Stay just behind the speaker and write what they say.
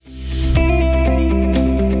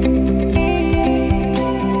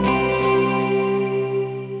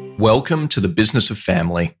Welcome to the Business of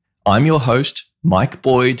Family. I'm your host, Mike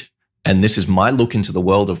Boyd, and this is my look into the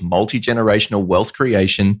world of multi-generational wealth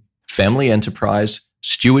creation, family enterprise,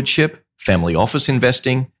 stewardship, family office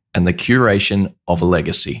investing, and the curation of a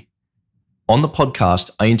legacy. On the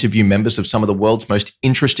podcast, I interview members of some of the world's most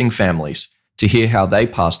interesting families to hear how they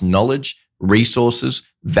pass knowledge, resources,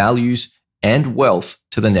 values, and wealth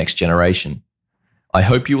to the next generation. I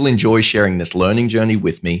hope you will enjoy sharing this learning journey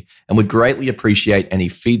with me and would greatly appreciate any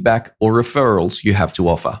feedback or referrals you have to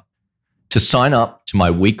offer. To sign up to my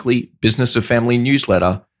weekly Business of Family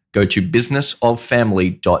newsletter, go to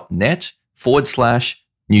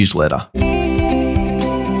businessoffamily.net/newsletter.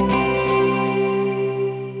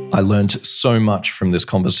 I learned so much from this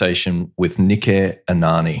conversation with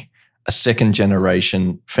Anani, a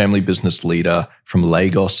second-generation family business leader from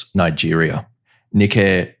Lagos, Nigeria.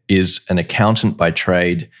 Nike is an accountant by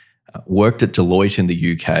trade, worked at Deloitte in the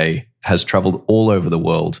UK, has traveled all over the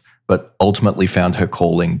world, but ultimately found her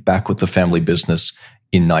calling back with the family business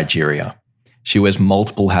in Nigeria. She wears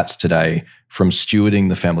multiple hats today, from stewarding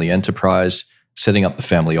the family enterprise, setting up the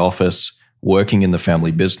family office, working in the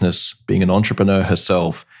family business, being an entrepreneur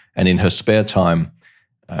herself, and in her spare time,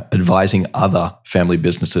 advising other family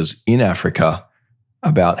businesses in Africa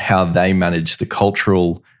about how they manage the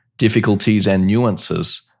cultural difficulties and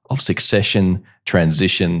nuances of succession,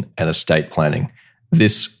 transition, and estate planning.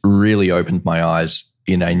 This really opened my eyes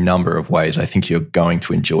in a number of ways. I think you're going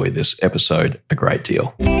to enjoy this episode a great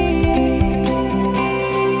deal.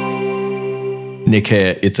 Nike,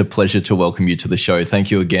 it's a pleasure to welcome you to the show.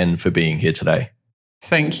 Thank you again for being here today.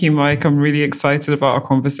 Thank you, Mike. I'm really excited about our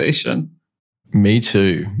conversation. Me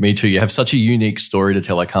too. You have such a unique story to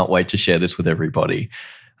tell. I can't wait to share this with everybody.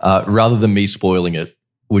 Rather than me spoiling it,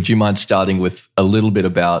 would you mind starting with a little bit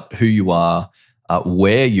about who you are,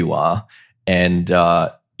 where you are, and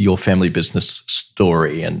your family business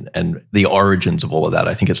story and the origins of all of that?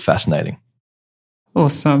 I think it's fascinating.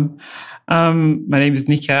 Awesome. My name is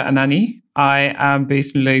Nike Anani. I am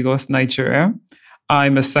based in Lagos, Nigeria.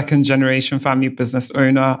 I'm a second-generation family business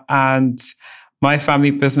owner, and my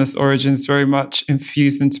family business origins very much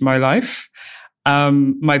infused into my life.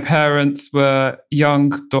 My parents were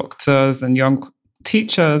young doctors and young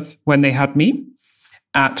teachers when they had me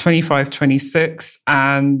at 25, 26,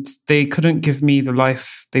 and they couldn't give me the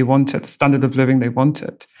life they wanted, the standard of living they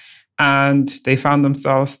wanted. And they found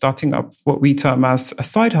themselves starting up what we term as a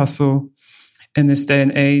side hustle in this day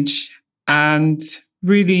and age. And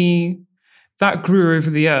really, that grew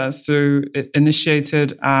over the years. So it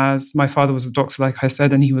initiated as my father was a doctor, like I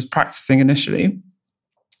said, and he was practicing initially.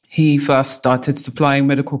 He first started supplying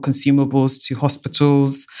medical consumables to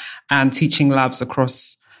hospitals and teaching labs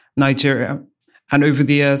across Nigeria. And over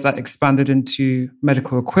the years, that expanded into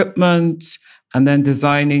medical equipment and then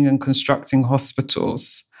designing and constructing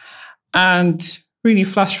hospitals. And really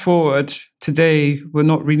flash forward, today, we're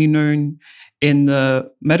not really known in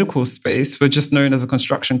the medical space. We're just known as a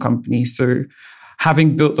construction company. So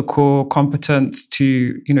having built the core competence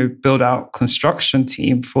to, build out construction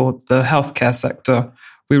team for the healthcare sector,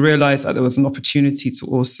 we realized that there was an opportunity to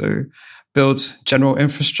also build general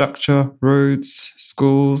infrastructure, roads,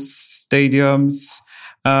 schools, stadiums,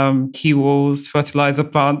 quay walls, fertilizer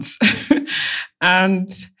plants. And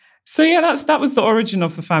so, that was the origin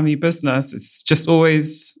of the family business. It's just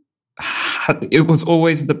it was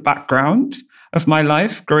always the background of my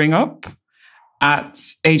life growing up. At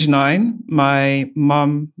age 9, my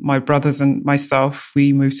mum, my brothers and myself,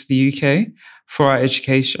 we moved to the UK for our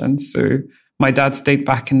education. So my dad stayed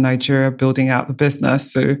back in Nigeria building out the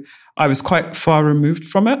business. So I was quite far removed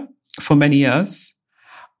from it for many years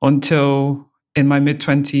until in my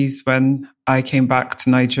mid-20s when I came back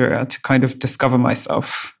to Nigeria to kind of discover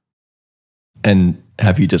myself. And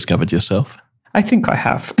have you discovered yourself? I think I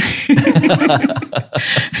have.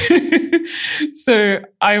 So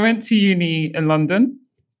I went to uni in London,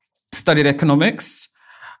 studied economics.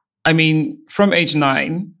 From age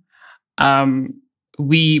 9,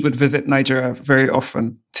 we would visit Nigeria very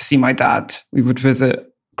often to see my dad. We would visit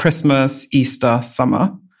Christmas, Easter,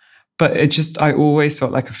 summer. But I always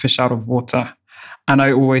felt like a fish out of water. And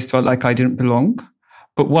I always felt like I didn't belong.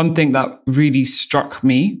 But one thing that really struck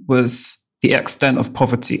me was the extent of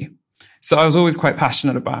poverty. So I was always quite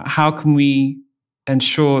passionate about how can we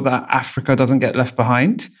ensure that Africa doesn't get left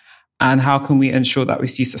behind, and how can we ensure that we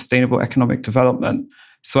see sustainable economic development.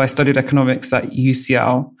 So I studied economics at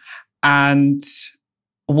UCL and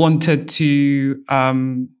wanted to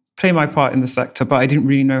play my part in the sector, but I didn't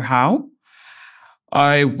really know how.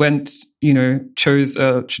 I chose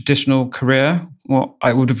a traditional career, what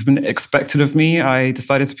I would have been expected of me. I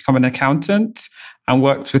decided to become an accountant and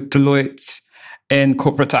worked with Deloitte in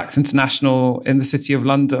Corporate Tax International in the City of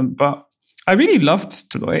London. But I really loved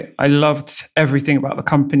Deloitte. I loved everything about the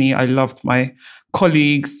company. I loved my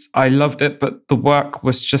colleagues. I loved it, but the work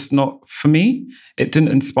was just not for me. It didn't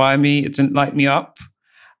inspire me. It didn't light me up.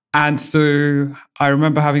 And so I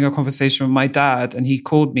remember having a conversation with my dad, and he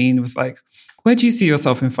called me and was like, where do you see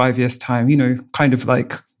yourself in 5 years' time? You know, kind of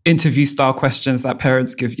like interview style questions that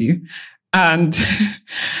parents give you. And,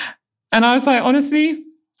 and I was like, honestly,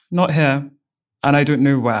 not here. And I don't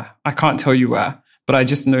know where. I can't tell you where, but I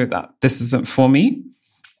just know that this isn't for me.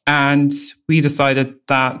 And we decided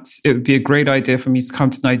that it would be a great idea for me to come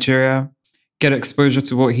to Nigeria, get exposure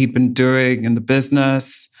to what he'd been doing in the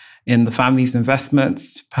business, in the family's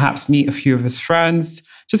investments, perhaps meet a few of his friends,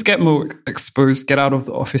 just get more exposed, get out of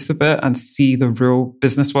the office a bit and see the real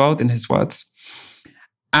business world, in his words.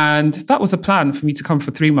 And that was a plan for me to come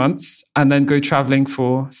for 3 months and then go traveling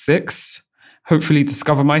for 6, hopefully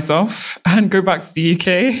discover myself and go back to the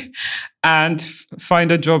UK and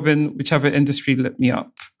find a job in whichever industry lit me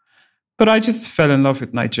up. But I just fell in love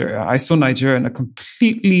with Nigeria. I saw Nigeria in a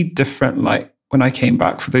completely different light when I came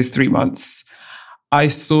back for those 3 months. I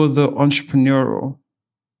saw the entrepreneurial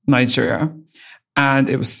Nigeria, and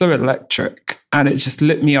it was so electric, and it just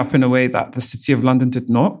lit me up in a way that the City of London did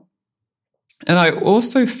not. And I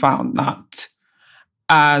also found that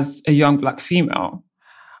as a young Black female,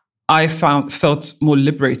 I felt more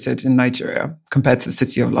liberated in Nigeria compared to the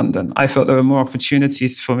City of London. I felt there were more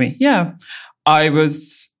opportunities for me. Yeah, I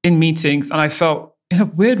was in meetings and I felt, in a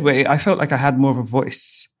weird way, I felt like I had more of a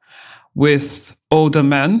voice with older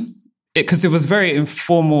men because it was very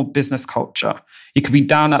informal business culture. You could be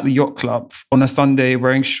down at the yacht club on a Sunday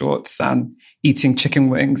wearing shorts and eating chicken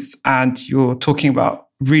wings, and you're talking about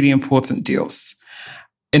really important deals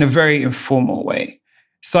in a very informal way.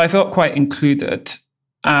 So I felt quite included.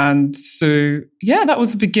 And so, yeah, that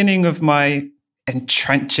was the beginning of my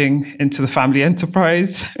entrenching into the family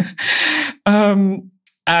enterprise.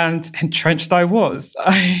 And entrenched I was.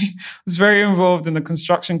 I was very involved in the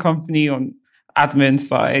construction company on admin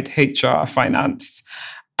side, HR, finance.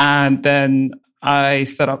 And then I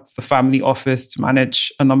set up the family office to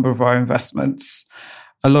manage a number of our investments.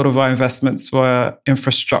 A lot of our investments were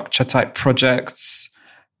infrastructure type projects,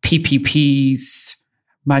 PPPs,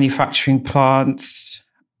 manufacturing plants,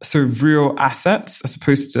 so real assets as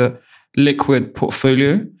opposed to liquid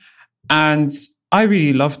portfolio. And I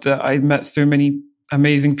really loved it. I met so many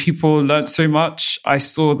amazing people, learned so much. I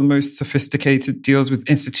saw the most sophisticated deals with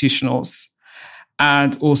institutionals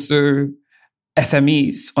and also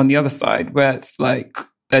SMEs on the other side, where it's like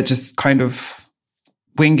they're just kind of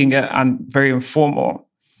winging it and very informal.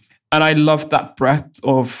 And I loved that breadth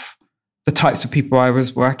of the types of people I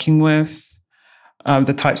was working with,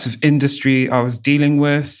 the types of industry I was dealing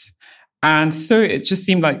with. And so it just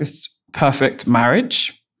seemed like this perfect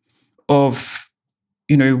marriage of,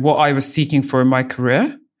 you know, what I was seeking for in my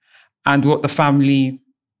career and what the family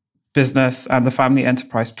business and the family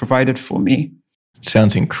enterprise provided for me. It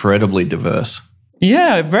sounds incredibly diverse.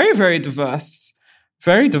 Yeah, very, very diverse.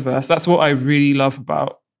 Very diverse. That's what I really love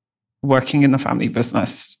about working in the family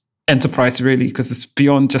business enterprise, really, because it's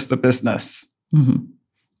beyond just the business. Mm-hmm.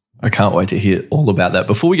 I can't wait to hear all about that.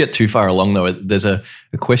 Before we get too far along, though, there's a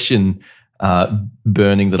question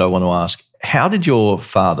burning that I want to ask. How did your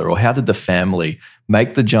father or how did the family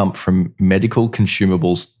make the jump from medical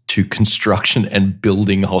consumables to construction and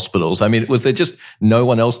building hospitals? I mean, was there just no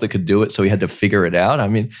one else that could do it, so he had to figure it out? I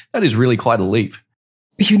mean, that is really quite a leap.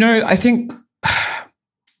 You know, I think,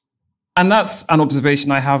 and that's an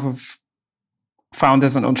observation I have of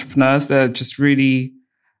founders and entrepreneurs. They're just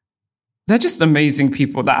amazing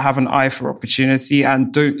people that have an eye for opportunity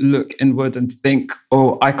and don't look inward and think,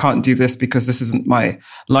 oh, I can't do this because this isn't my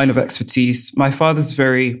line of expertise. My father's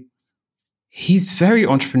he's very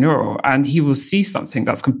entrepreneurial, and he will see something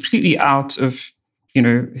that's completely out of, you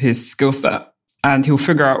know, his skill set, and he'll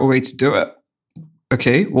figure out a way to do it.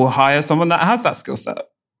 Okay, we'll hire someone that has that skill set,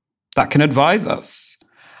 that can advise us.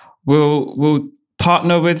 We'll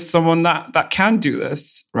partner with someone that can do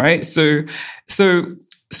this, right? So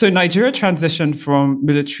Nigeria transitioned from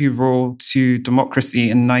military rule to democracy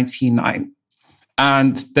in 1999.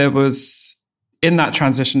 And in that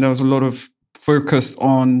transition, there was a lot of focus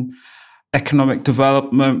on economic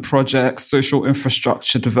development projects, social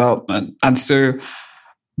infrastructure development. And so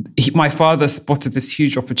my father spotted this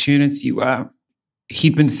huge opportunity where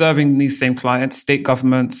he'd been serving these same clients, state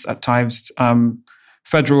governments at times,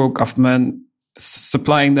 federal government,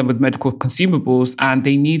 supplying them with medical consumables, and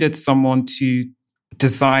they needed someone to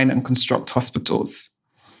design and construct hospitals.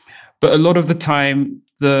 But a lot of the time,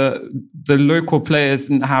 the local players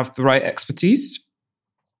didn't have the right expertise.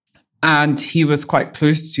 And he was quite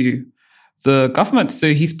close to the government.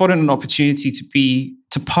 So he spotted an opportunity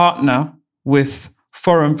to partner with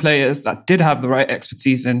foreign players that did have the right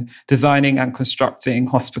expertise in designing and constructing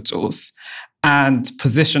hospitals, and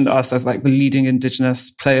positioned us as like the leading indigenous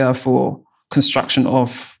player for construction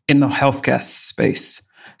in the healthcare space.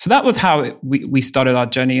 So that was how we started our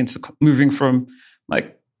journey into moving from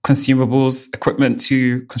like consumables, equipment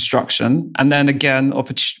to construction. And then again,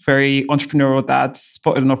 very entrepreneurial dad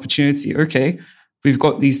spotted an opportunity. Okay,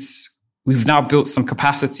 we've now built some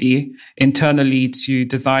capacity internally to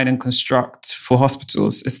design and construct for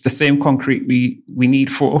hospitals. It's the same concrete we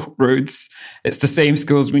need for roads. It's the same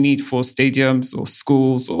skills we need for stadiums or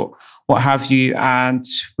schools or what have you. And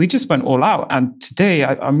we just went all out. And today,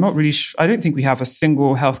 I'm not really sure. I don't think we have a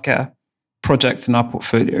single healthcare project in our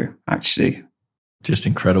portfolio, actually. Just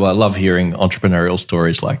incredible. I love hearing entrepreneurial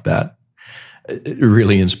stories like that.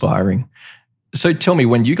 Really inspiring. So tell me,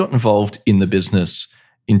 when you got involved in the business,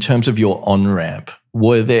 in terms of your on-ramp,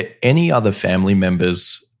 were there any other family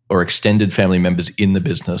members or extended family members in the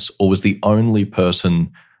business, or was the only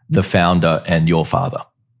person the founder and your father?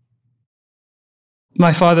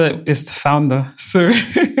 My father is the founder. So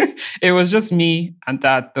it was just me and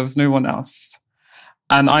dad. There was no one else.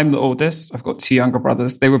 And I'm the oldest. I've got two younger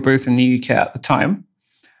brothers. They were both in the UK at the time.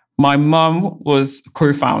 My mum was a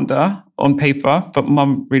co-founder on paper, but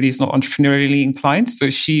mum really is not entrepreneurially inclined. So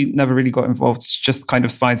she never really got involved. She just kind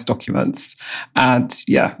of signs documents and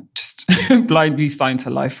just blindly signed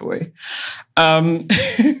her life away.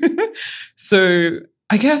 So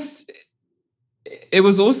I guess it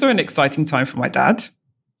was also an exciting time for my dad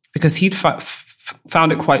because he'd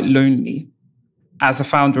found it quite lonely as a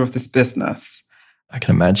founder of this business. I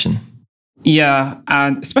can imagine. Yeah.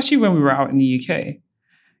 And especially when we were out in the UK,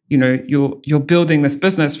 you know, you're building this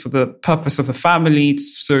business for the purpose of the family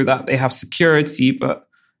so that they have security, but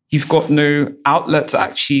you've got no outlet to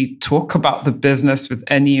actually talk about the business with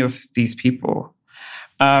any of these people.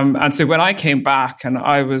 And so when I came back, and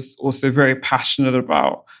I was also very passionate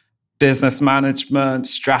about business management,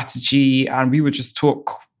 strategy, and we would just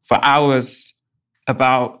talk for hours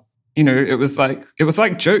about, you know, it was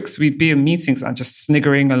like jokes. We'd be in meetings and just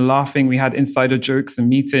sniggering and laughing. We had insider jokes in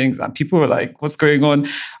meetings and people were like, what's going on?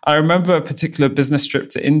 I remember a particular business trip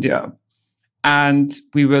to India, and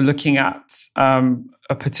we were looking at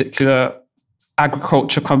a particular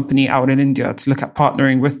agriculture company out in India to look at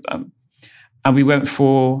partnering with them. And we went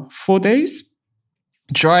for 4 days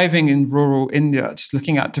driving in rural India, just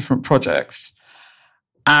looking at different projects.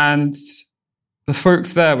 And the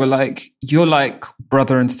folks there were like, you're like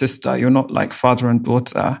brother and sister. You're not like father and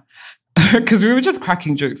daughter. Because we were just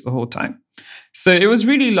cracking jokes the whole time. So it was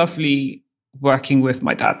really lovely working with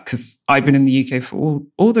my dad because I've been in the UK for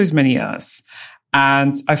all those many years.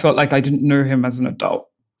 And I felt like I didn't know him as an adult.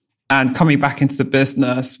 And coming back into the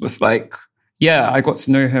business was like, yeah, I got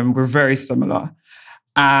to know him. We're very similar.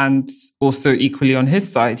 And also equally on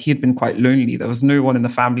his side, he had been quite lonely. There was no one in the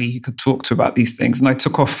family he could talk to about these things. And I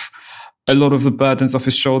took off a lot of the burdens off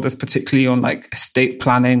his shoulders, particularly on like estate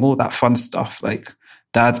planning, all that fun stuff. Like,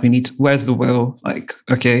 Dad, where's the will? Like,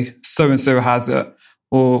 okay, so-and-so has it.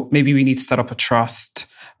 Or maybe we need to set up a trust.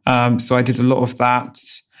 So I did a lot of that.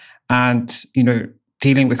 And, you know,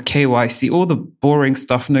 dealing with KYC, all the boring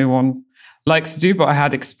stuff no one likes to do, but I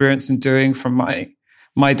had experience in doing from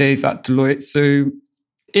my days at Deloitte. So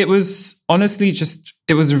it was honestly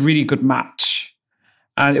it was a really good match.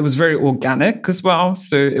 And it was very organic as well.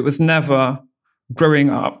 So it was never, growing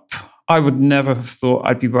up, I would never have thought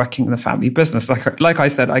I'd be working in the family business. Like I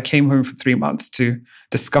said, I came home for 3 months to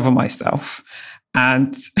discover myself.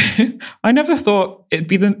 And I never thought it'd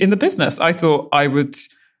be in the business. I thought I would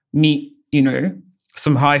meet, you know,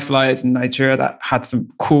 some high flyers in Nigeria that had some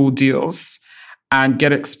cool deals and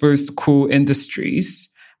get exposed to cool industries.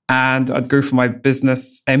 And I'd go for my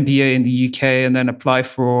business MBA in the UK and then apply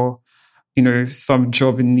for, you know, some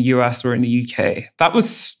job in the US or in the UK. That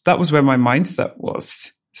was where my mindset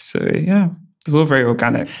was. So yeah, it was all very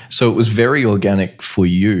organic. So it was very organic for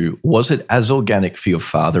you. Was it as organic for your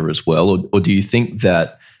father as well? Or do you think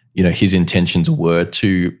that, you know, his intentions were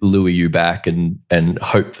to lure you back and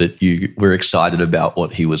hope that you were excited about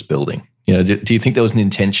what he was building? You know, do you think there was an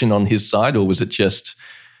intention on his side, or was it just,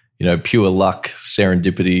 you know, pure luck,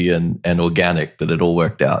 serendipity and organic that it all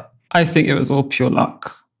worked out? I think it was all pure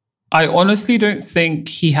luck. I honestly don't think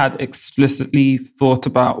he had explicitly thought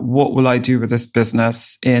about what will I do with this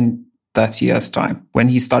business in 30 years' time when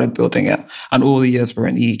he started building it and all the years we're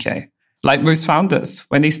in the UK. Like most founders,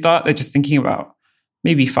 when they start, they're just thinking about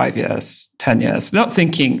maybe 5 years, 10 years, not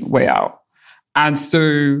thinking way out. And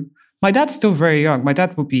so my dad's still very young. My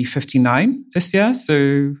dad will be 59 this year.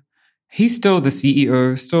 So he's still the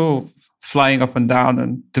CEO, still flying up and down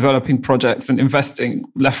and developing projects and investing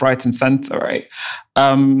left, right, and center, right?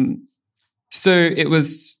 So it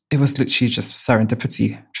was literally just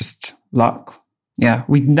serendipity, just luck. Yeah,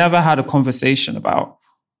 we'd never had a conversation about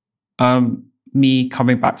me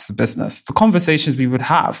coming back to the business. The conversations we would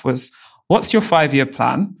have was, what's your 5-year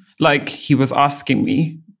plan? Like, he was asking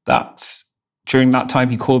me that during that time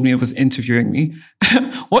he called me and was interviewing me.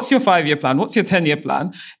 What's your 5-year plan? What's your 10-year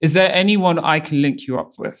plan? Is there anyone I can link you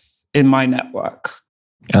up with in my network?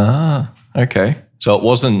 Ah, okay. So it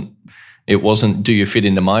wasn't, do you fit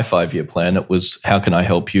into my 5-year plan? It was, how can I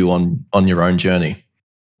help you on your own journey?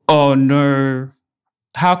 Oh, no.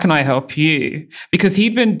 How can I help you? Because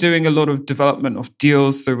he'd been doing a lot of development of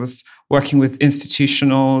deals. So it was working with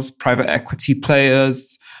institutionals, private equity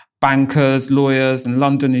players, bankers, lawyers in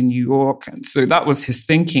London and New York. And so that was his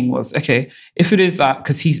thinking was, okay, if it is that,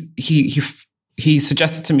 because he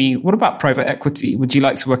suggested to me, what about private equity? Would you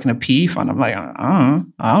like to work in a PE fund? I'm like, I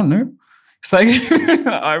don't know. It's like,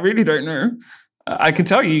 I really don't know. I could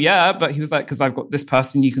tell you, yeah, but he was like, because I've got this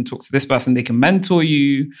person, you can talk to this person, they can mentor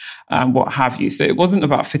you, what have you. So it wasn't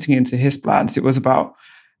about fitting into his plans. It was about,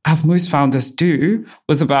 as most founders do,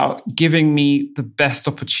 was about giving me the best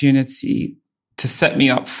opportunity to set me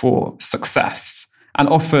up for success. And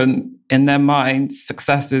often in their minds,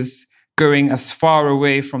 success is going as far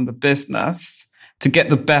away from the business to get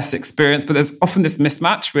the best experience. But there's often this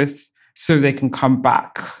mismatch with, so they can come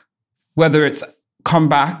back, whether it's come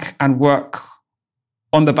back and work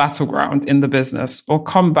on the battleground in the business, or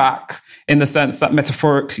come back in the sense that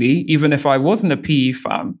metaphorically, even if I wasn't a PE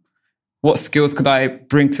firm, what skills could I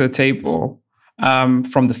bring to the table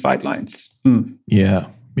from the sidelines? Yeah.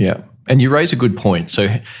 And you raise a good point. So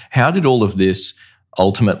how did all of this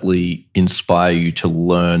ultimately inspire you to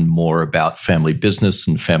learn more about family business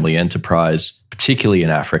and family enterprise, particularly in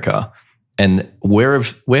Africa? And where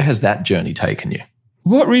has that journey taken you?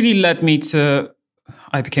 What really led me to,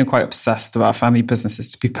 I became quite obsessed about family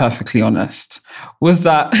businesses, to be perfectly honest, was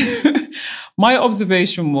that my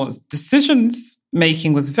observation was decisions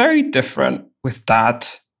making was very different with Dad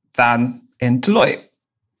than in Deloitte.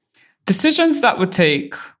 Decisions that would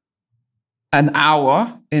take an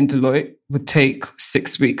hour in Deloitte would take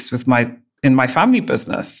 6 weeks in my family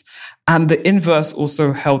business. And the inverse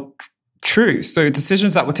also held true. So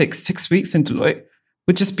decisions that would take 6 weeks in Deloitte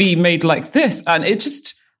would just be made like this. And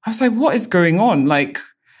I was like, what is going on? Like,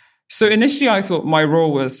 so initially I thought my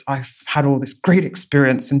role was, I've had all this great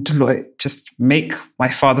experience in Deloitte, just make my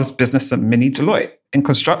father's business a mini Deloitte in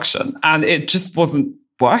construction. And it just wasn't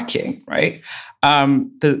working, right?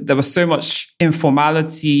 There was so much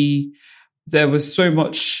informality. There was so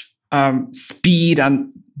much speed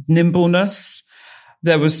and nimbleness.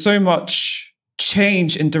 There was so much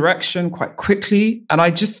change in direction quite quickly. And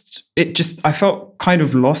I felt kind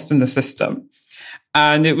of lost in the system.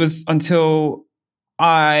 And it was until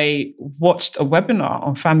I watched a webinar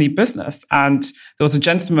on family business, and there was a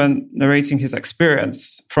gentleman narrating his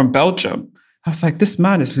experience from Belgium. I was like, this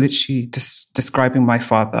man is literally describing my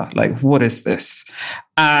father. Like, what is this?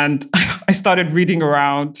 And I started reading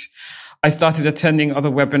around. I started attending other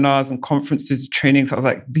webinars and conferences, trainings. I was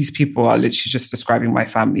like, these people are literally just describing my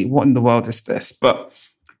family. What in the world is this? But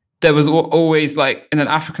there was always like, in an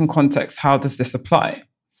African context, how does this apply?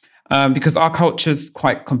 Because our culture is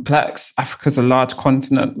quite complex. Africa's a large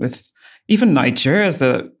continent with, even Nigeria's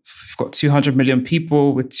we've got 200 million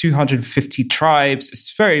people with 250 tribes.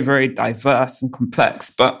 It's very, very diverse and complex.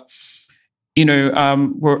 But, we're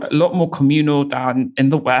a lot more communal down in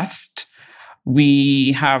the West.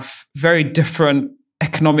 We have very different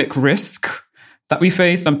economic risk that we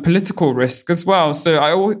face and political risk as well. So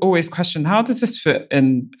I always question, how does this fit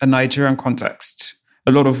in a Nigerian context?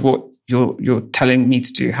 A lot of what you're telling me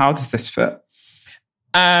to do, how does this fit?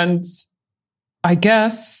 And I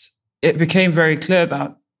guess it became very clear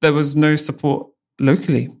that there was no support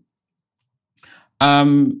locally.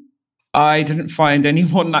 I didn't find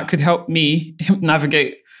anyone that could help me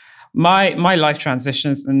navigate my life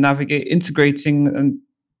transitions and navigate integrating and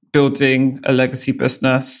building a legacy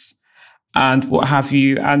business and what have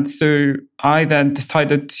you. And so I then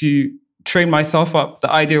decided to train myself up.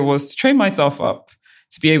 The idea was to train myself up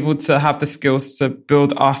to be able to have the skills to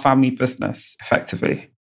build our family business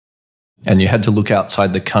effectively. And you had to look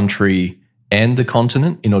outside the country and the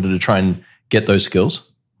continent in order to try and get those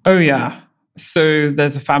skills? Oh, yeah. So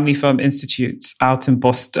there's a Family Firm Institute out in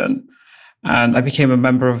Boston, and I became a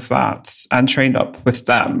member of that and trained up with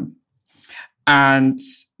them. And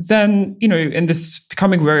then, in this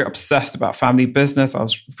becoming very obsessed about family business, I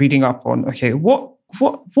was reading up on, okay, what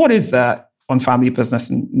is there on family business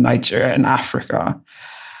in Nigeria and Africa?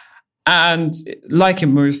 And like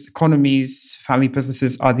in most economies, family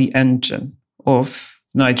businesses are the engine of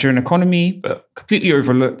the Nigerian economy, but completely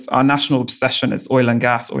overlooked. Our national obsession is oil and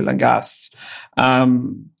gas, oil and gas.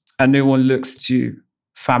 And no one looks to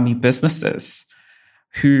family businesses,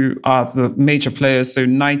 who are the major players. So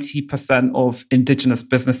 90% of indigenous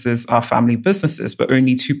businesses are family businesses, but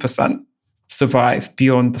only 2% survive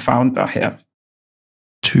beyond the founder here.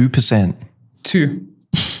 2%? 2.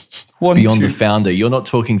 Beyond the founder. You're not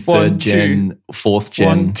talking third gen, fourth gen.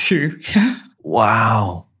 1, 2.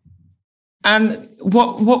 Wow. And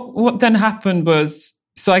what then happened was,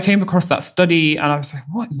 so I came across that study and I was like,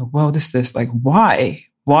 what in the world is this? Like, why?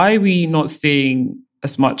 Why are we not seeing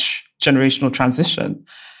as much generational transition?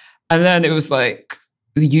 And then it was like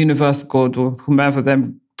the universe, God, or whomever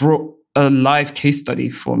then brought a live case study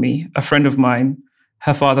for me. A friend of mine,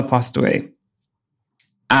 her father passed away.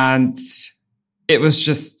 And it was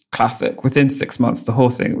just classic. Within 6 months, the whole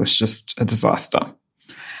thing was just a disaster.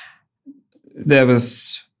 There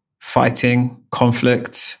was fighting,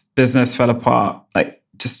 conflict, business fell apart, like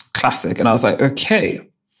just classic. And I was like, okay.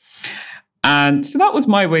 And so that was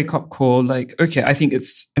my wake-up call. Like, okay, I think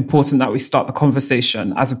it's important that we start the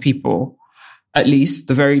conversation as a people. At least,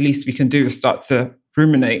 the very least we can do is start to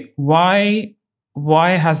ruminate. Why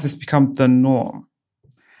has this become the norm?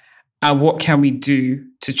 And what can we do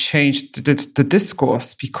to change the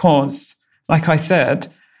discourse? Because, like I said,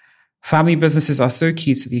 family businesses are so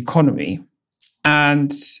key to the economy.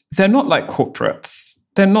 And they're not like corporates.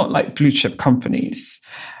 They're not like blue chip companies.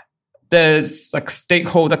 There's like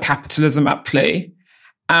stakeholder capitalism at play.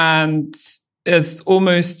 And there's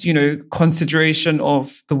almost, consideration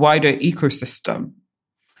of the wider ecosystem.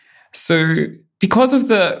 So because of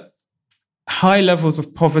the high levels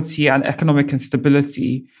of poverty and economic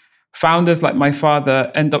instability, founders like my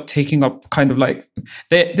father end up taking up kind of like,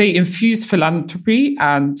 they infuse philanthropy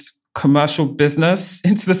and commercial business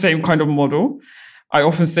into the same kind of model. I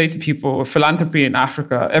often say to people, philanthropy in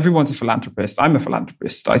Africa, everyone's a philanthropist. I'm a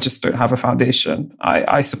philanthropist. I just don't have a foundation.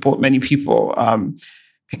 I support many people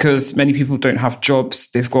because many people don't have jobs.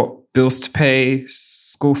 They've got bills to pay,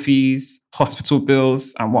 school fees, hospital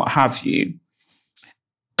bills, and what have you.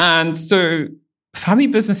 And so family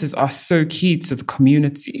businesses are so key to the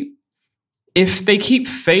community. If they keep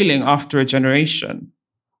failing after a generation,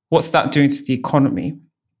 what's that doing to the economy?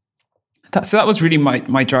 So that was really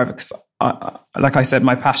my driver. Like I said,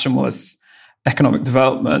 my passion was economic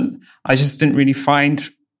development. I just didn't really find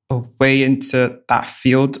a way into that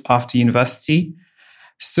field after university.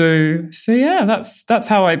 So yeah, that's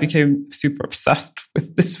how I became super obsessed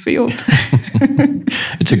with this field.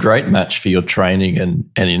 It's a great match for your training and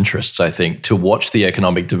interests, I think, to watch the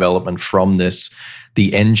economic development from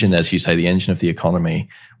the engine, as you say, the engine of the economy,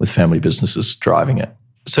 with family businesses driving it.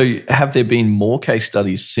 So have there been more case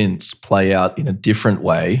studies since play out in a different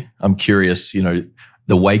way? I'm curious, the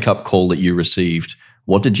wake-up call that you received,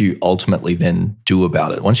 what did you ultimately then do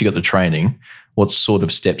about it? Once you got the training, what sort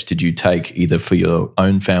of steps did you take either for your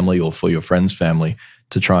own family or for your friend's family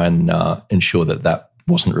to try and ensure that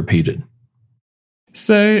wasn't repeated?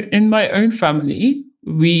 So in my own family,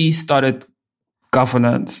 we started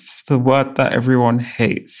governance, the word that everyone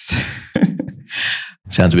hates.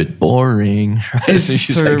 Sounds a bit boring, right? It's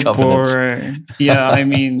so boring. Yeah, I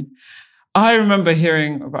mean, I remember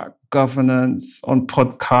hearing about governance on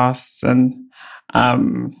podcasts and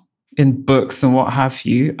in books and what have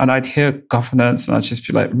you. And I'd hear governance and I'd just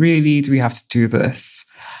be like, really? Do we have to do this?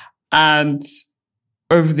 And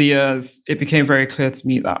over the years, it became very clear to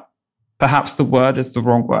me that perhaps the word is the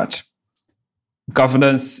wrong word.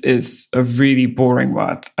 Governance is a really boring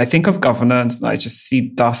word. I think of governance and I just see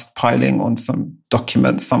dust piling on some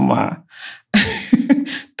document somewhere.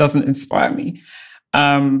 Doesn't inspire me.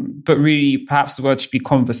 But really, perhaps the word should be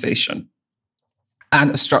conversation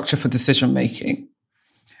and a structure for decision making.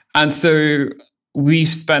 And so we've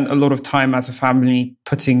spent a lot of time as a family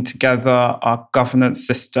putting together our governance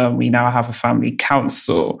system. We now have a family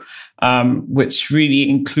council, which really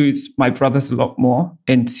includes my brothers a lot more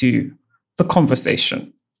into the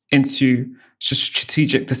conversation, into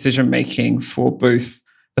strategic decision-making for both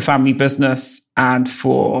the family business and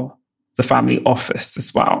for the family office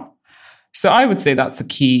as well. So I would say that's a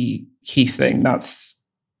key thing.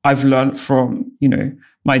 I've learned from,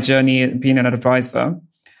 my journey being an advisor.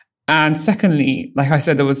 And secondly, like I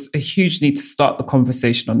said, there was a huge need to start the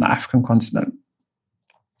conversation on the African continent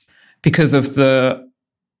because of the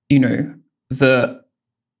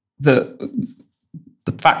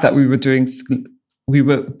fact that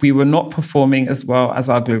we were not performing as well as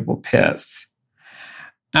our global peers.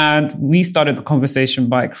 And we started the conversation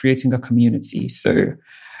by creating a community. So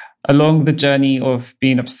Along the journey of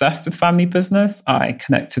being obsessed with family business, I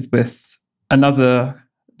connected with another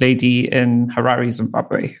lady in Harare,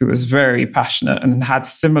 Zimbabwe, who was very passionate and had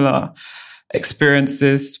similar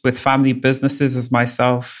experiences with family businesses as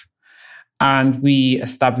myself. And we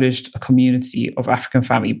established a community of African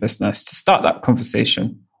family business to start that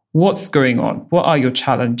conversation. What's going on? What are your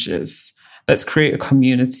challenges? Let's create a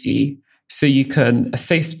community so you can, a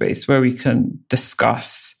safe space where we can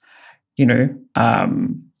discuss,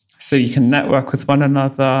 so you can network with one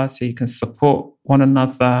another, so you can support one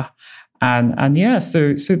another.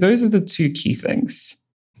 So those are the two key things.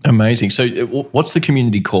 Amazing. So what's the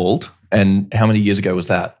community called and how many years ago was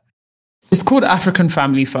that? It's called African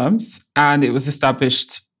Family Firms, and it was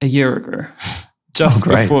established a year ago, just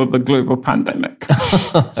before the global pandemic.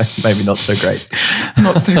 Maybe not so great.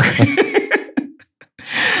 Not so great.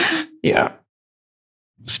 Yeah.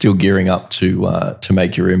 Still gearing up to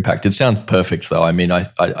make your impact. It sounds perfect, though. I mean,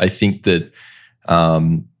 I think that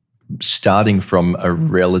starting from a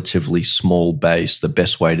relatively small base, the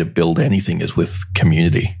best way to build anything is with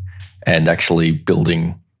community and actually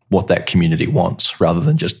building what that community wants rather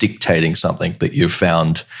than just dictating something that you've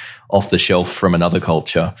found off the shelf from another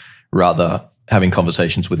culture, rather having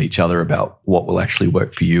conversations with each other about what will actually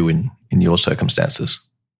work for you in your circumstances.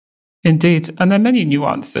 Indeed. And there are many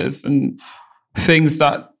nuances and things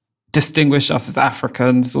that distinguish us as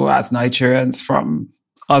Africans or as Nigerians from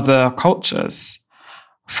other cultures.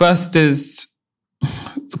 First is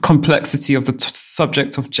the complexity of the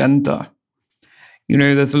subject of gender.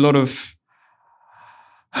 There's a lot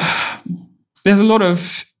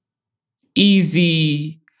of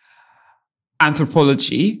easy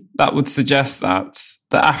anthropology that would suggest that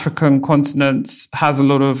the African continent has a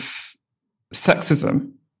lot of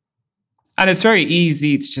sexism. And it's very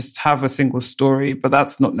easy to just have a single story, but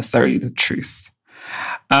that's not necessarily the truth.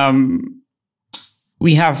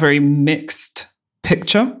 We have very mixed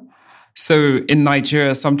picture. So in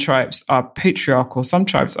Nigeria, some tribes are patriarchal, some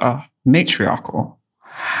tribes are matriarchal.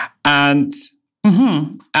 And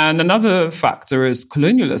another factor is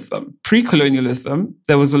colonialism. Pre-colonialism,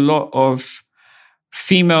 there was a lot of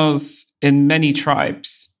females in many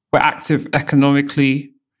tribes were active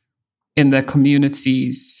economically in their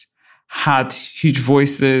communities, had huge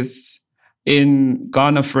voices. In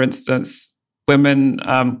Ghana, for instance, women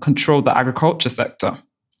controlled the agriculture sector.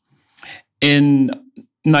 In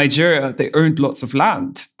Nigeria, they owned lots of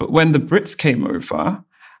land. But when the Brits came over,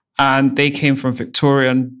 and they came from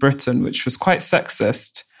Victorian Britain, which was quite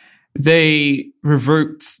sexist, they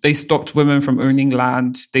stopped women from owning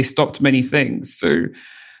land. They stopped many things. So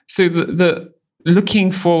the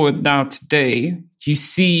looking forward now today, you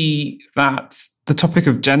see that the topic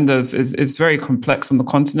of genders is very complex on the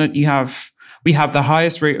continent. We have the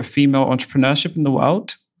highest rate of female entrepreneurship in the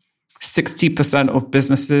world. 60% of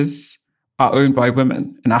businesses are owned by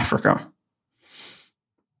women in Africa.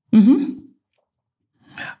 Mm-hmm.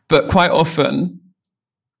 But quite often,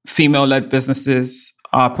 female-led businesses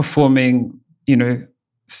are performing,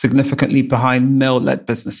 significantly behind male-led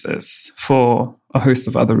businesses for a host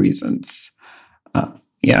of other reasons.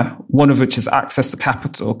 One of which is access to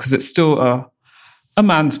capital, because it's still a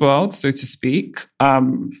man's world, so to speak.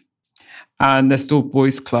 And there's still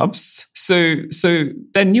boys' clubs. So there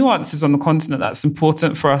are nuances on the continent that's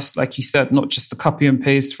important for us, like you said, not just to copy and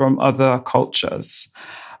paste from other cultures.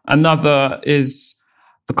 Another is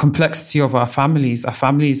the complexity of our families. Our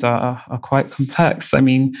families are quite complex. I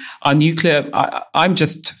mean, I'm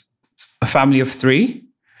just a family of 3,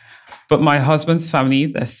 but my husband's family,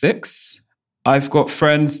 they're 6. I've got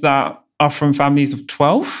friends that are from families of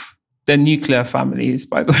 12. They're nuclear families,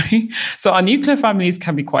 by the way. So our nuclear families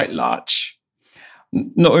can be quite large.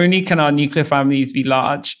 Not only can our nuclear families be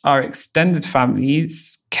large, our extended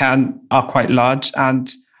families are quite large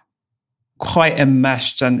and quite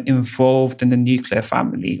enmeshed and involved in the nuclear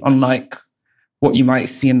family, unlike what you might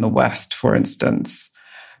see in the West, for instance.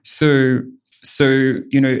 So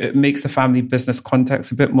it makes the family business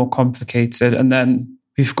context a bit more complicated. And then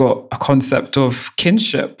we've got a concept of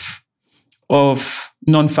kinship, of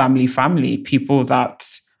non-family family, people that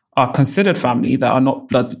are considered family that are not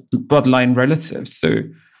bloodline relatives. So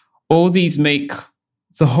all these make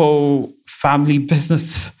the whole family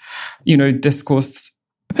business, discourse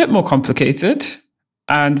a bit more complicated.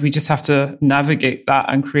 And we just have to navigate that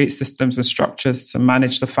and create systems and structures to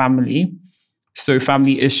manage the family, so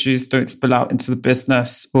family issues don't spill out into the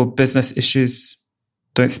business, or business issues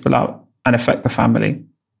don't spill out and affect the family.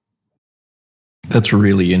 That's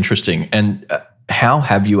really interesting. And how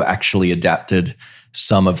have you actually adapted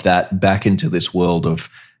some of that back into this world of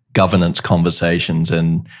governance conversations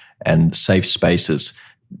and safe spaces?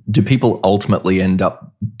 do people ultimately end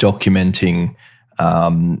up documenting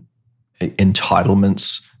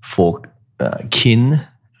entitlements for kin,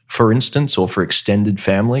 for instance, or for extended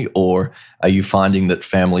family? Or are you finding that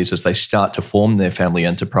families, as they start to form their family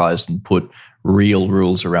enterprise and put real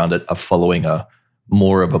rules around it, are following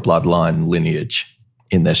more of a bloodline lineage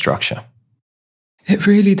in their structure? It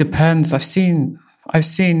really depends. I've seen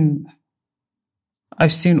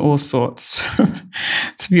all sorts,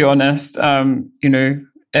 to be honest.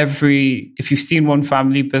 If you've seen one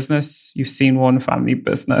family business, you've seen one family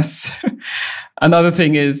business. Another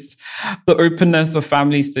thing is the openness of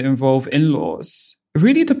families to involve in-laws. It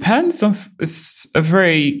really depends on, it's a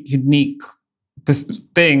very unique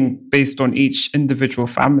thing based on each individual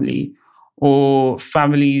family or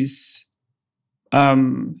families'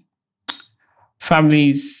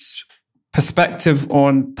 perspective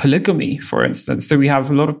on polygamy, for instance. So we have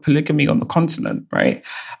a lot of polygamy on the continent, right?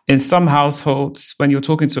 In some households, when you're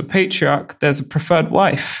talking to a patriarch, there's a preferred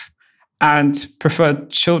wife and preferred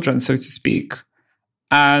children, so to speak.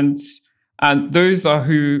 And those are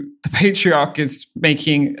who the patriarch is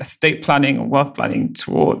making estate planning and wealth planning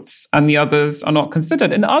towards, and the others are not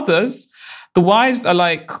considered. In others, the wives are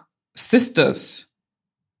like sisters,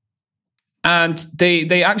 and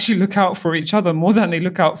they actually look out for each other more than they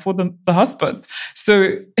look out for the husband.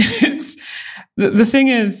 So it's the thing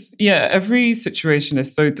is, every situation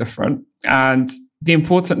is so different. And the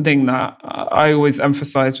important thing that I always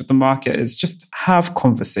emphasize with the market is just have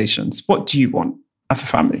conversations. What do you want as a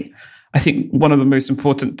family? I think one of the most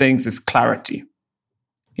important things is clarity.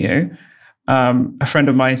 A friend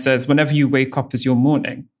of mine says, whenever you wake up is your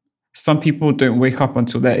morning. Some people don't wake up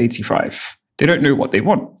until they're 85. They don't know what they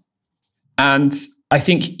want. And I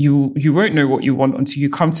think you won't know what you want until you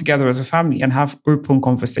come together as a family and have open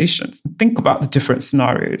conversations. Think about the different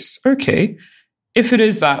scenarios. Okay, if it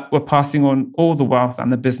is that we're passing on all the wealth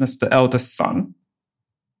and the business to the eldest son,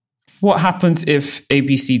 what happens if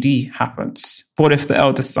ABCD happens? What if the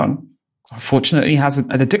eldest son, unfortunately, has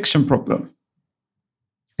an addiction problem?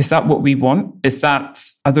 Is that what we want?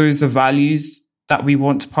 Are those the values that we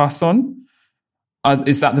want to pass on?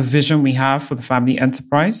 Is that the vision we have for the family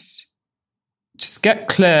enterprise? Just get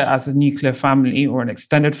clear as a nuclear family or an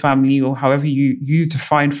extended family or however you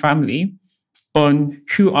define family on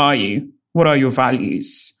who are you? What are your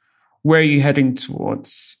values? Where are you heading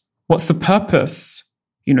towards? What's the purpose,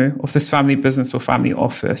 of this family business or family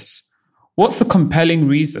office? What's the compelling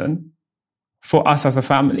reason for us as a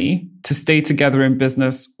family to stay together in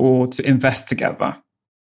business or to invest together?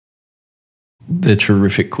 They're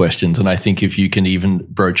terrific questions. And I think if you can even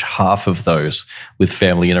broach half of those with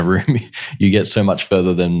family in a room, you get so much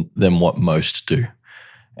further than what most do.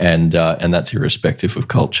 And that's irrespective of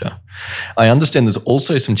culture. I understand there's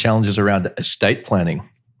also some challenges around estate planning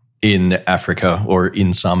in Africa or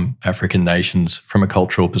in some African nations from a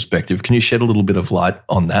cultural perspective. Can you shed a little bit of light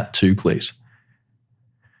on that too, please?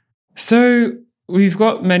 So we've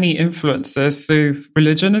got many influences. So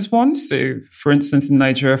religion is one. So for instance, in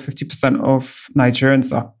Nigeria, 50% of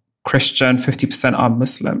Nigerians are Christian, 50% are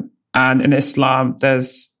Muslim. And in Islam,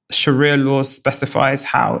 there's Sharia law specifies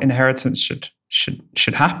how inheritance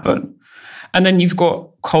should happen. And then you've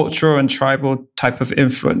got cultural and tribal type of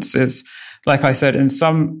influences. Like I said, in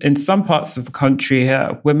some parts of the country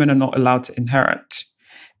here, women are not allowed to inherit.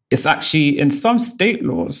 It's actually in some state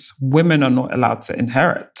laws, women are not allowed to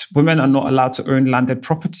inherit. Women are not allowed to own landed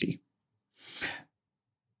property.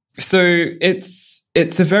 So it's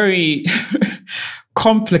a very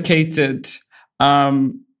complicated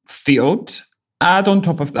field. Add on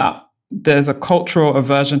top of that, there's a cultural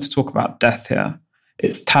aversion to talk about death here.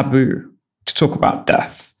 It's taboo to talk about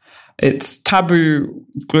death. It's taboo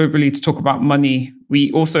globally to talk about money.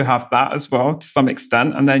 We also have that as well to some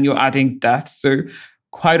extent. And then you're adding death. So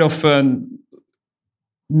quite often,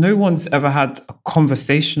 no one's ever had a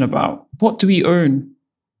conversation about what do we own?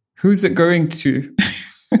 Who's it going to?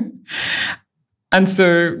 And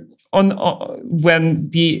so when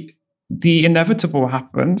the inevitable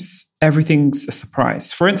happens, everything's a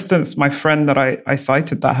surprise. For instance, my friend that I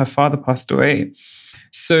cited, that her father passed away.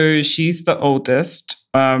 So she's the oldest.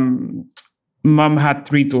 Mum had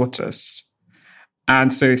 3 daughters,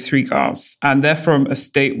 and so 3 girls. And they're from a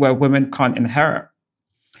state where women can't inherit.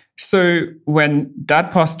 So when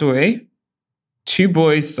dad passed away, 2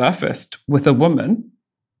 boys surfaced with a woman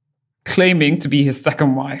claiming to be his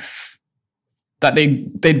second wife, that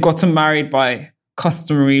they'd gotten married by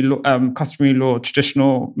customary law,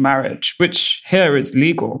 traditional marriage, which here is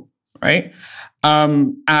legal, right?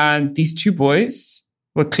 And these 2 boys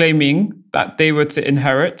were claiming that they were to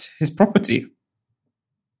inherit his property.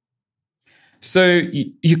 So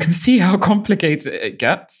you can see how complicated it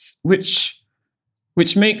gets, which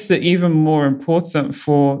makes it even more important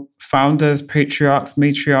for founders, patriarchs,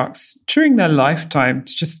 matriarchs during their lifetime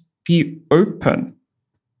to just be open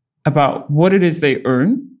about what it is they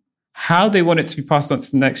own, how they want it to be passed on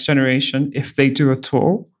to the next generation, if they do at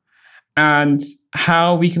all, and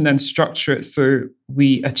how we can then structure it so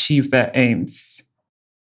we achieve their aims.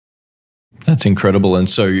 That's incredible. And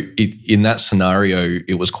so in that scenario,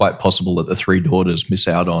 it was quite possible that the three daughters miss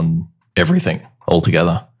out on everything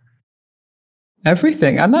altogether.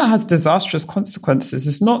 Everything. And that has disastrous consequences.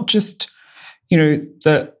 It's not just,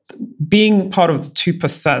 the being part of the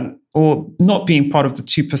 2% or not being part of the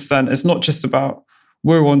 2%. It's not just about,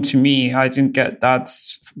 woe unto me, I didn't get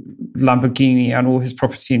Dad's Lamborghini and all his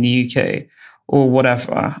property in the UK or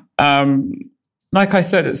whatever. Like I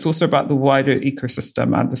said, it's also about the wider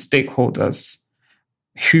ecosystem and the stakeholders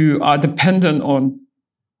who are dependent on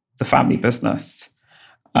the family business.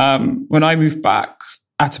 When I moved back,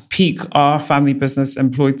 at a peak, our family business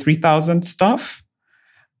employed 3,000 staff.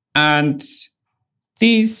 And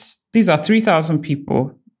these are 3,000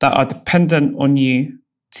 people that are dependent on you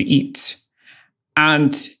to eat.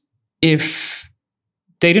 And if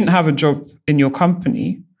they didn't have a job in your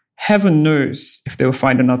company, heaven knows if they'll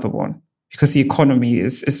find another one, because the economy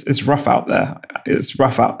is rough out there. It's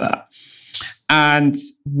rough out there. And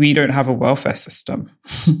we don't have a welfare system.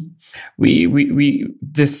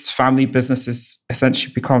 This family business has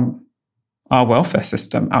essentially become our welfare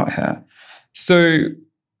system out here. So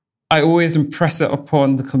I always impress it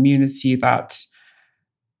upon the community that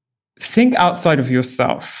think outside of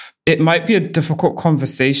yourself. It might be a difficult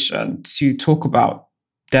conversation to talk about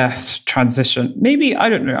death, transition. Maybe, I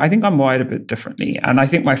don't know. I think I'm wired a bit differently. And I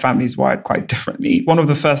think my family's wired quite differently. One of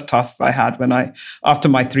the first tasks I had after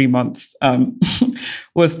my 3 months,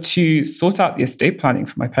 was to sort out the estate planning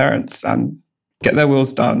for my parents and get their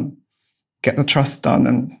wills done, get the trust done.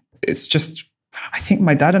 And it's just, I think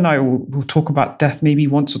my dad and I will talk about death maybe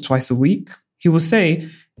once or twice a week. He will say,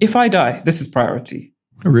 if I die, this is priority.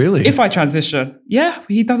 Really? If I transition, yeah,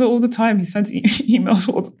 he does it all the time. He sends emails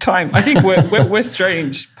all the time. I think we're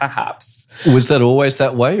strange, perhaps. Was that always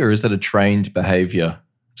that way, or is that a trained behaviour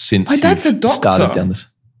since my dad's a doctor. Started down this?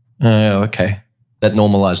 Oh, okay. That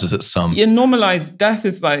normalizes it some. Yeah, normalized death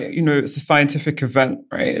is like, it's a scientific event,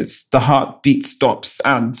 right? It's the heartbeat stops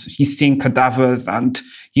and he's seeing cadavers and,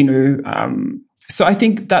 so I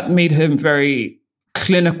think that made him very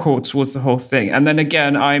clinical towards the whole thing. And then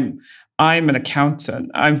again, I'm an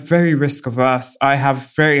accountant. I'm very risk averse. I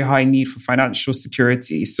have very high need for financial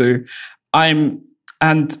security. So I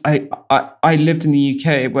lived in the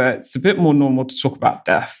UK where it's a bit more normal to talk about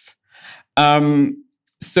death.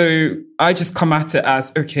 So I just come at it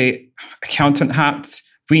as, okay, accountant hat,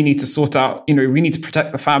 we need to sort out, we need to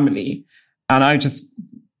protect the family. And I just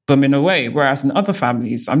bumming away. Whereas in other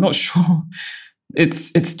families, I'm not sure.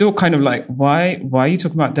 It's still kind of like, why are you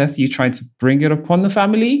talking about death? Are you trying to bring it upon the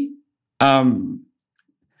family?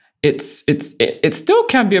 It still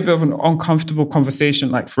can be a bit of an uncomfortable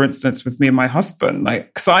conversation. Like, for instance, with me and my husband,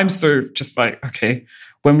 because I'm so just like, okay,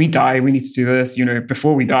 when we die, we need to do this,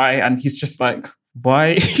 before we die. And he's just like,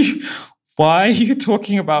 why are you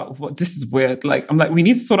talking about what? This is weird. I'm like, we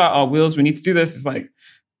need to sort out our wills. We need to do this. It's like,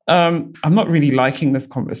 I'm not really liking this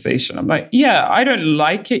conversation. I'm like, yeah, I don't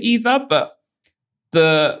like it either, but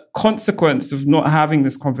the consequence of not having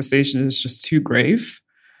this conversation is just too grave.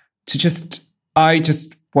 I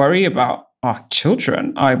just worry about our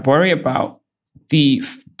children. I worry about the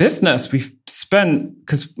business we've spent,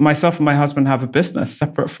 because myself and my husband have a business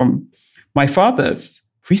separate from my father's.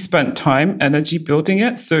 We spent time, energy building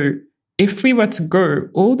it. So if we were to go,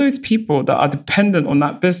 all those people that are dependent on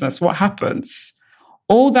that business, what happens?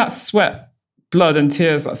 All that sweat, blood, and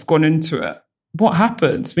tears that's gone into it, what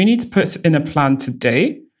happens? We need to put in a plan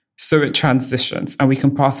today so it transitions and we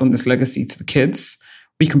can pass on this legacy to the kids.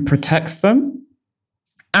 We can protect them.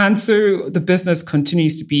 And so the business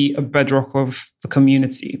continues to be a bedrock of the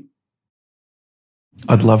community.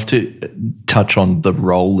 I'd love to touch on the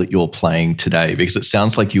role that you're playing today, because it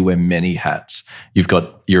sounds like you wear many hats. You've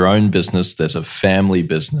got your own business, there's a family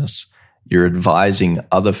business, you're advising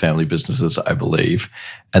other family businesses, I believe,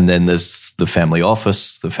 and then there's the family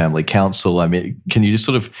office, the family council. I mean, can you just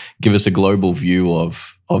sort of give us a global view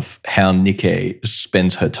of how Nike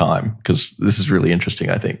spends her time? Because this is really interesting,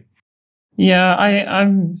 I think. Yeah,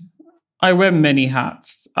 I wear many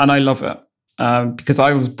hats and I love it. Because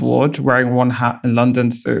I was bored wearing one hat in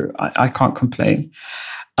London, so I can't complain.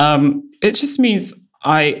 It just means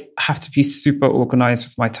I have to be super organized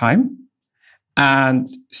with my time and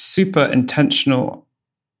super intentional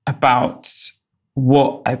about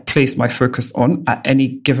what I place my focus on at any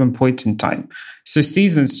given point in time. So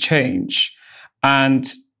seasons change, and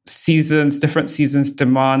different seasons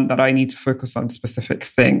demand that I need to focus on specific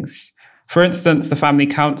things. For instance, the Family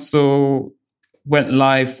Council went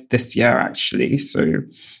live this year, actually. So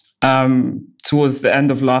towards the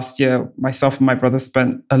end of last year, myself and my brother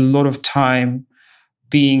spent a lot of time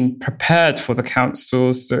being prepared for the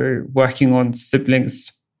council. So working on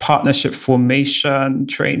siblings partnership formation,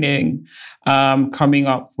 training, coming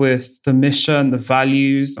up with the mission, the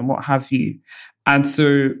values, and what have you. And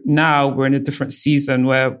so now we're in a different season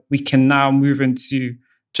where we can now move into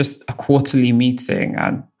just a quarterly meeting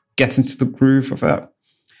and get into the groove of it.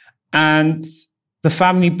 And the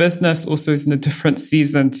family business also is in a different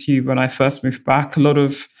season to when I first moved back.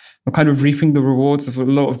 I'm kind of reaping the rewards of a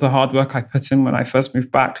lot of the hard work I put in when I first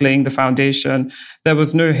moved back, laying the foundation. There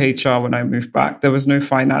was no HR when I moved back. There was no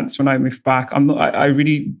finance when I moved back. I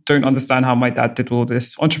really don't understand how my dad did all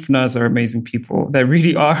this. Entrepreneurs are amazing people. They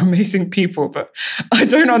really are amazing people, but I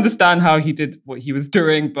don't understand how he did what he was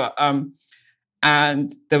doing.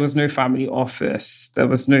 And there was no family office. There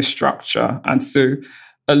was no structure. And so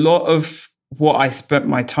a lot of what I spent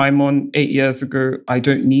my time on 8 years ago, I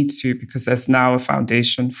don't need to, because there's now a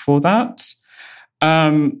foundation for that.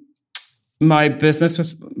 My business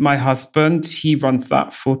with my husband, he runs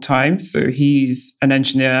that full time. So he's an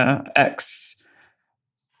engineer,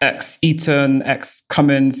 ex-Eaton,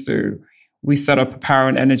 ex-Cummins. So we set up a power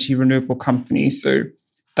and energy renewable company. So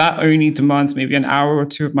that only demands maybe an hour or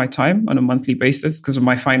two of my time on a monthly basis because of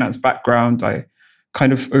my finance background. I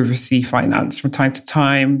kind of oversee finance from time to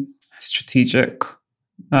time, strategic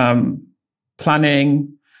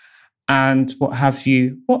planning, and what have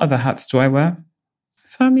you. What other hats do I wear?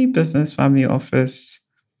 Family business, family office,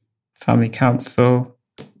 family council,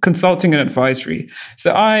 consulting and advisory.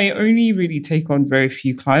 So I only really take on very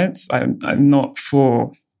few clients. I'm not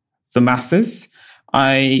for the masses.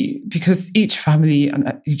 Because each family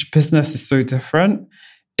and each business is so different,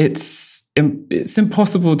 it's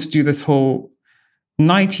impossible to do this whole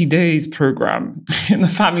 90 days program in the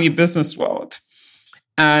family business world.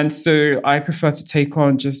 And so I prefer to take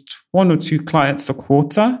on just one or two clients a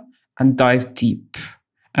quarter and dive deep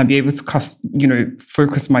and be able to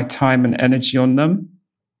focus my time and energy on them.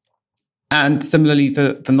 And similarly,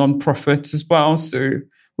 the nonprofit as well. So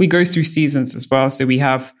we go through seasons as well. So we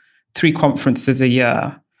have 3 conferences a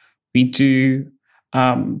year. We do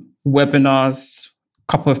webinars a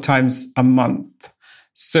couple of times a month.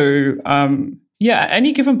 So at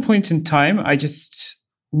any given point in time, I just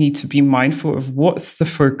need to be mindful of what's the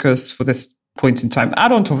focus for this point in time.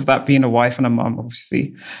 Add on top of that, being a wife and a mom,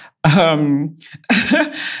 obviously.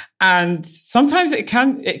 And sometimes there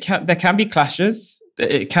can be clashes.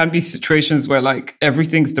 It can be situations where like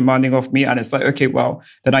everything's demanding of me, and it's like, okay, well,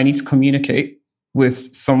 then I need to communicate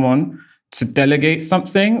with someone to delegate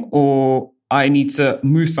something, or I need to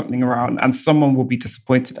move something around, and someone will be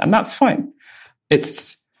disappointed, and that's fine.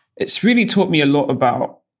 It's really taught me a lot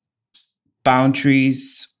about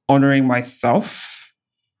boundaries, honoring myself,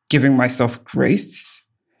 giving myself grace,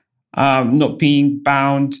 not being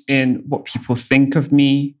bound in what people think of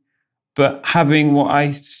me, but having what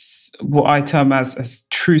I term as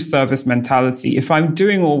true service mentality. If I'm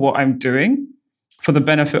doing all what I'm doing for the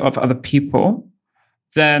benefit of other people,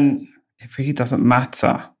 then it really doesn't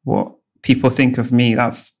matter what people think of me.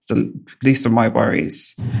 That's the least of my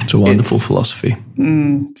worries. It's a wonderful philosophy.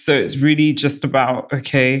 So it's really just about,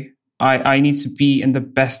 okay, I need to be in the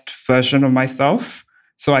best version of myself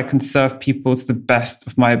so I can serve people to the best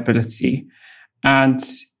of my ability. And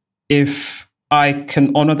if I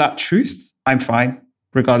can honor that truth, I'm fine,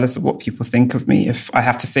 regardless of what people think of me. If I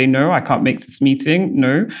have to say, no, I can't make this meeting,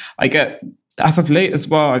 no. As of late as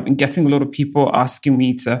well, I've been getting a lot of people asking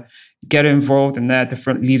me to get involved in their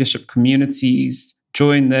different leadership communities,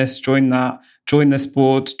 join this, join that, join this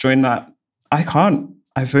board, join that. I can't.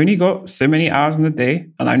 I've only got so many hours in the day,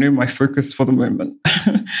 and I know my focus for the moment.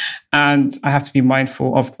 And I have to be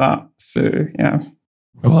mindful of that. So, yeah.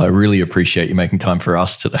 Well, I really appreciate you making time for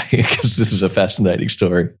us today, because this is a fascinating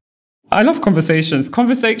story. I love conversations.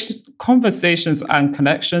 Conversations and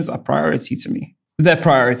connections are priority to me. They're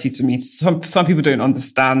priority to me. Some people don't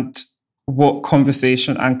understand what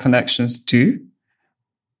conversation and connections do,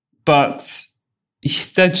 but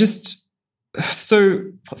they're just so,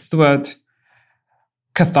 what's the word?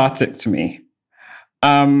 Cathartic to me.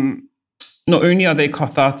 Not only are they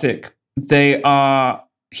cathartic, they are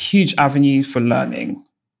huge avenues for learning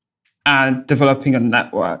and developing a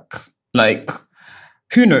network. Like,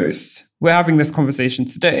 who knows? We're having this conversation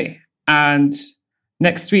today, and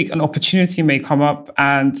next week an opportunity may come up,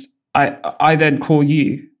 and I then call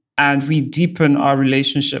you and we deepen our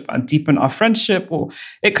relationship and deepen our friendship, or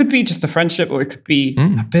it could be just a friendship, or it could be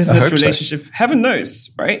a business relationship. So. Heaven knows,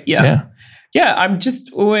 right? Yeah.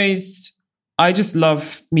 I just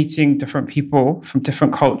love meeting different people from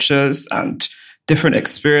different cultures and different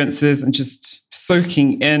experiences and just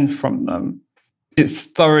soaking in from them. It's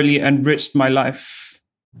thoroughly enriched my life.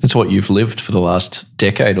 It's what you've lived for the last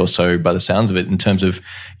decade or so, by the sounds of it, in terms of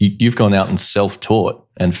you've gone out and self-taught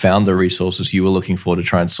and found the resources you were looking for to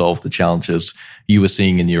try and solve the challenges you were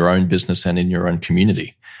seeing in your own business and in your own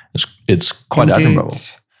community. It's quite admirable.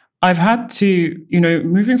 I've had to,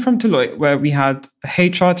 moving from Deloitte, where we had a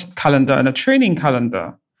HR calendar and a training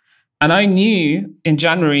calendar. And I knew in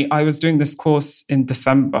January, I was doing this course in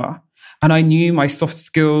December. And I knew my soft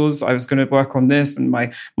skills, I was going to work on this, and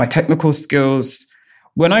my technical skills.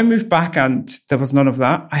 When I moved back and there was none of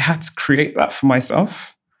that, I had to create that for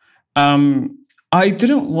myself. I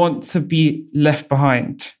didn't want to be left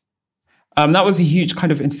behind. That was a huge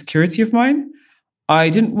kind of insecurity of mine. I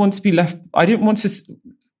didn't want to be left. I didn't want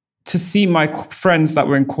to see my friends that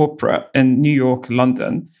were in corporate in New York,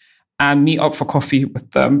 London, and meet up for coffee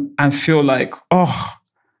with them and feel like,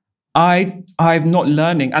 I'm not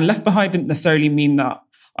learning. And left behind didn't necessarily mean that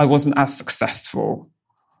I wasn't as successful,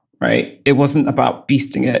 right? It wasn't about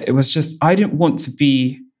beasting it. It was just, I didn't want to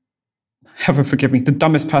be, heaven forgive me, the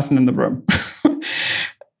dumbest person in the room.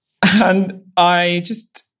 And I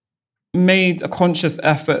just made a conscious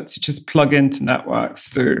effort to just plug into networks.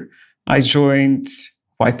 So I joined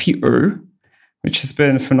YPO, which has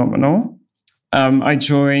been phenomenal. I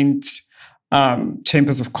joined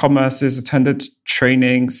Chambers of Commerce's, attended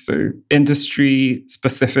trainings, so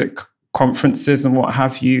industry-specific conferences and what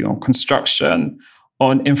have you on construction,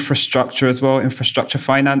 on infrastructure as well, infrastructure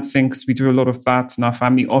financing, because we do a lot of that in our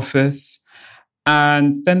family office,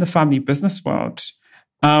 and then the family business world.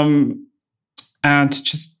 And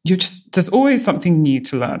there's always something new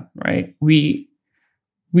to learn, right? We've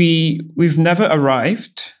never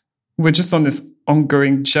arrived. We're just on this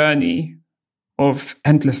ongoing journey of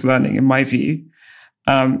endless learning, in my view.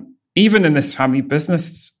 Even in this family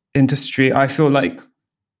business industry, I feel like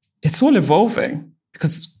it's all evolving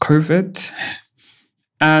because of COVID.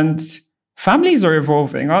 And families are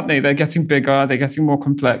evolving, aren't they? They're getting bigger, they're getting more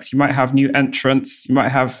complex. You might have new entrants, you might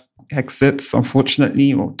have exits,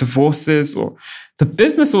 unfortunately, or divorces, or the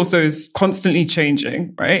business also is constantly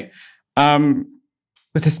changing, right?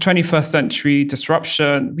 With this 21st century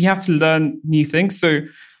disruption, we have to learn new things. So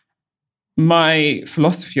my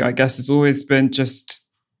philosophy, I guess, has always been just,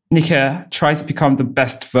 Nikia, try to become the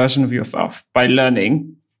best version of yourself by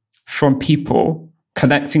learning from people,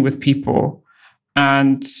 connecting with people,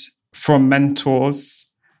 and from mentors,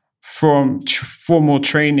 from formal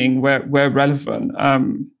training where relevant.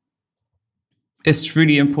 It's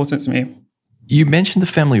really important to me. You mentioned the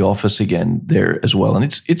family office again there as well, and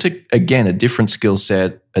it's again a different skill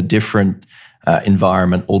set, a different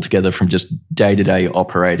environment altogether from just day-to-day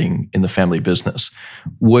operating in the family business.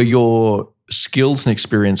 Were your skills and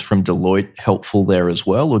experience from Deloitte helpful there as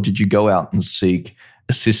well, or did you go out and seek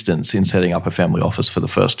assistance in setting up a family office for the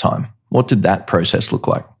first time? What did that process look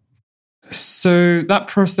like? So that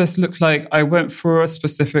process looked like I went for a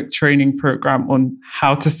specific training program on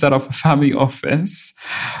how to set up a family office.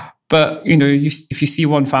 But, if you see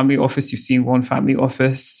one family office, you've seen one family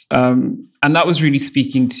office. And that was really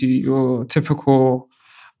speaking to your typical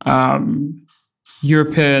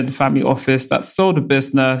European family office that sold a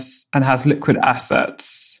business and has liquid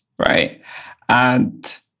assets, right?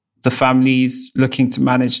 And the family's looking to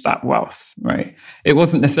manage that wealth, right? It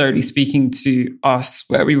wasn't necessarily speaking to us,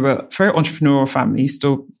 where we were a very entrepreneurial family,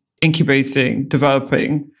 still incubating,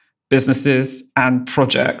 developing businesses and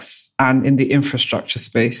projects, and in the infrastructure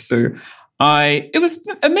space. So it was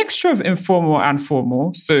a mixture of informal and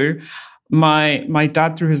formal. So my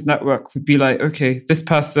dad, through his network, would be like, okay, this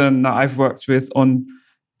person that I've worked with on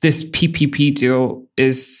this PPP deal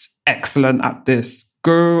is excellent at this.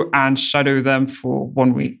 Go and shadow them for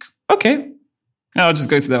 1 week. Okay. And I'll just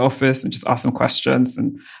go to their office and just ask them questions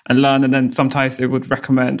and learn. And then sometimes they would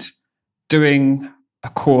recommend doing a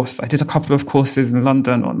course. I did a couple of courses in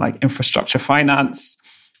London on like infrastructure finance,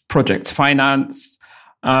 project finance,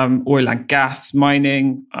 oil and gas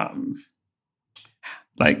mining,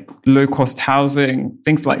 like low-cost housing,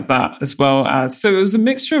 things like that as well as. So it was a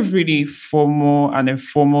mixture of really formal and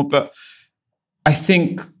informal. But I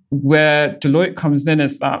think where Deloitte comes in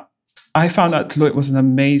is that I found that Deloitte was an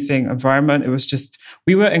amazing environment. It was just,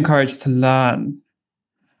 we were encouraged to learn.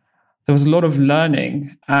 There was a lot of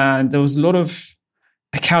learning and there was a lot of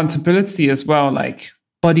accountability as well, like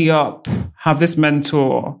buddy up, have this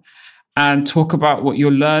mentor. and talk about what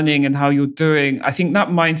you're learning and how you're doing. I think that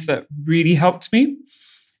mindset really helped me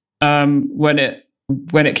when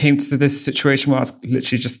it came to this situation where I was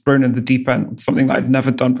literally just thrown in the deep end, something that I'd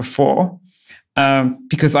never done before,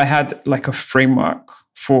 because I had like a framework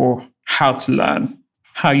for how to learn,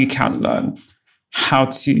 how you can learn, how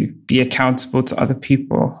to be accountable to other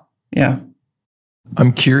people. Yeah.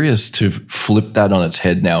 I'm curious to flip that on its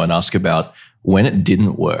head now and ask about when it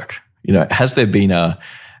didn't work. Has there been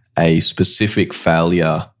a specific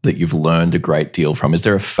failure that you've learned a great deal from? Is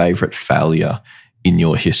there a favorite failure in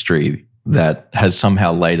your history that has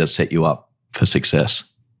somehow later set you up for success?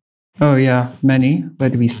 Oh, yeah, many. Where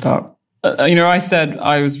do we start? I said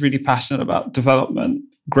I was really passionate about development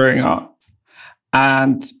growing up.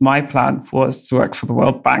 And my plan was to work for the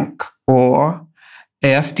World Bank or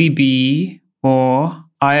AFDB or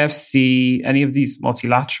IFC, any of these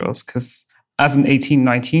multilaterals, because as an 18,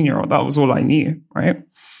 19-year-old, that was all I knew, right?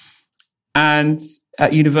 And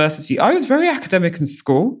at university, I was very academic in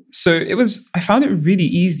school. So I found it really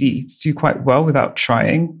easy to do quite well without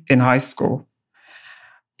trying in high school.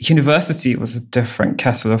 University was a different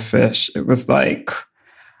kettle of fish. It was like,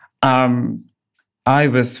 I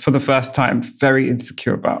was, for the first time, very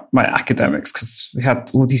insecure about my academics because we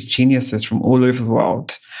had all these geniuses from all over the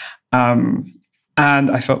world. And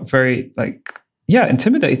I felt very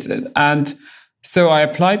intimidated. And so I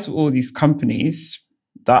applied to all these companies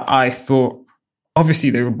that I thought,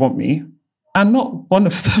 obviously they would want me. And not one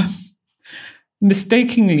of them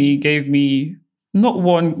mistakenly gave me an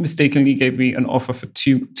offer for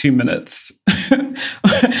two minutes.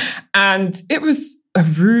 And it was a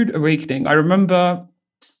rude awakening. I remember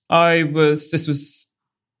this was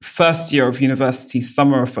first year of university,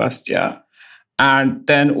 summer of first year. And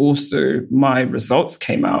then also my results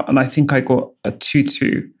came out. And I think I got a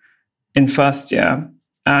 2-2 in first year.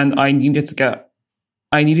 And I needed to get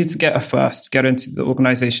a first to get into the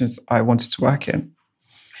organizations I wanted to work in.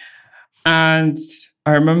 And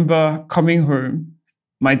I remember coming home.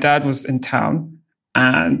 My dad was in town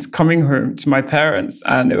and coming home to my parents,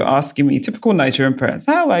 and they were asking me, typical Nigerian parents,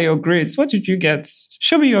 how are your grades? What did you get?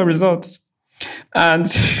 Show me your results. And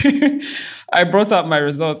I brought up my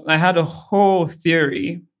results, and I had a whole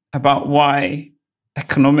theory about why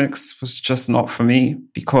economics was just not for me,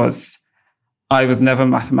 because I was never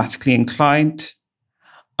mathematically inclined.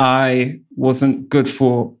 I wasn't good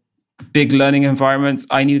for big learning environments.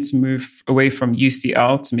 I needed to move away from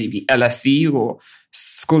UCL to maybe LSE or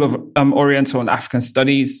School of Oriental and African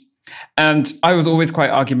Studies. And I was always quite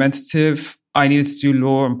argumentative. I needed to do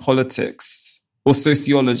law and politics or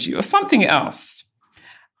sociology or something else.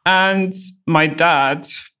 And my dad,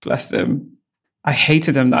 bless him, I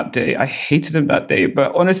hated him that day.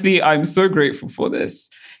 But honestly, I'm so grateful for this.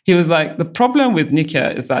 He was like, the problem with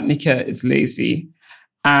Nika is that Nika is lazy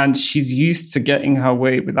and she's used to getting her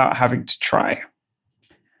way without having to try.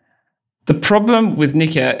 The problem with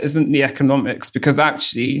Nika isn't the economics, because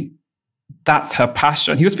actually that's her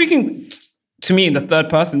passion. He was speaking to me in the third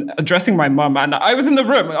person, addressing my mum, and I was in the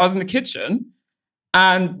room, I was in the kitchen,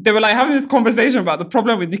 and they were like having this conversation about the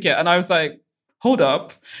problem with Nika, and I was like, hold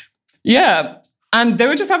up. Yeah. And they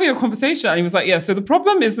were just having a conversation, and he was like, yeah, so the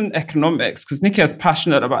problem isn't economics, because Nika is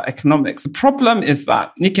passionate about economics. The problem is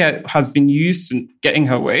that Nika has been used to getting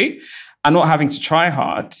her way and not having to try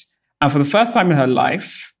hard. And for the first time in her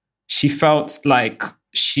life, she felt like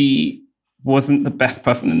she wasn't the best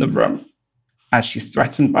person in the room, and she's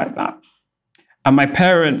threatened by that. And my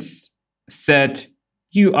parents said,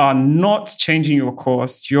 you are not changing your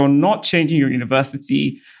course. You're not changing your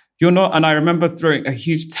university. You're not. And I remember throwing a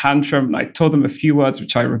huge tantrum, and I told them a few words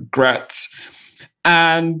which I regret,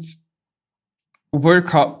 and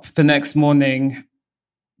woke up the next morning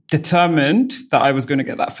determined that I was going to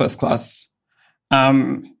get that first class,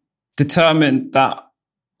 determined that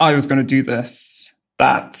I was going to do this,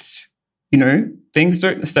 that, things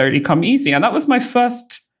don't necessarily come easy. And that was my that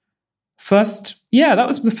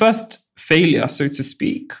was the first failure, so to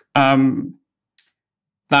speak.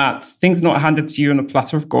 That things not handed to you on a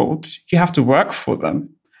platter of gold, you have to work for them.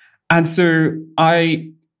 And so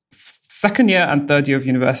second year and third year of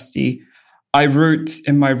university, I wrote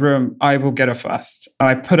in my room, I will get a first. And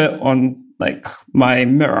I put it on my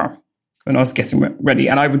mirror when I was getting ready.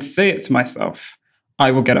 And I would say it to myself,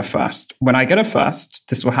 I will get a first. When I get a first,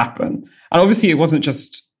 this will happen. And obviously it wasn't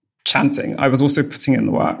just chanting. I was also putting in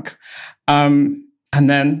the work. And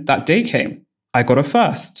then that day came. I got a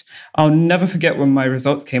first. I'll never forget when my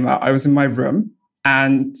results came out. I was in my room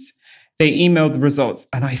and they emailed the results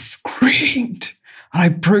and I screamed. And I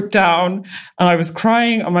broke down and I was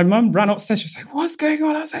crying. And my mum ran upstairs. She was like, what's going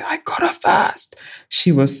on? I was like, I got her first.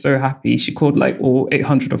 She was so happy. She called like all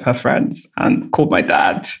 800 of her friends and called my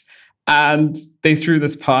dad. And they threw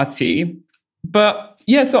this party. But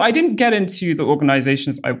yeah, so I didn't get into the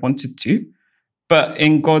organizations I wanted to. But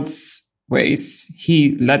in God's ways,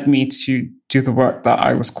 he led me to do the work that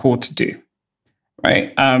I was called to do,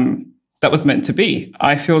 right? That was meant to be.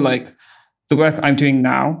 I feel like the work I'm doing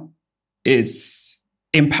now is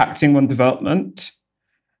impacting on development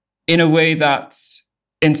in a way that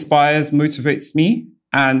inspires, motivates me,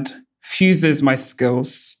 and fuses my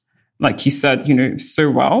skills, like you said,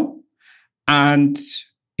 so well. And,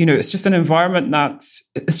 it's just an environment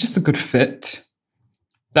it's just a good fit,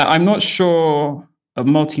 that I'm not sure a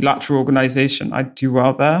multilateral organization, I'd do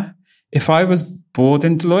well there. If I was bored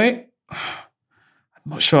in Deloitte, I'm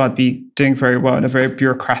not sure I'd be doing very well in a very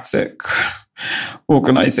bureaucratic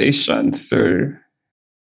organization. So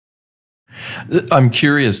I'm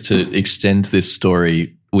curious to extend this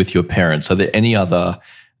story with your parents. Are there any other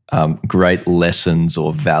great lessons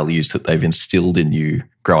or values that they've instilled in you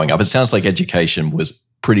growing up? It sounds like education was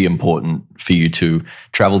pretty important for you to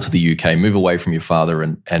travel to the UK, move away from your father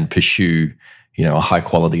and pursue, a high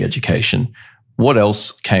quality education. What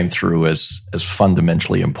else came through as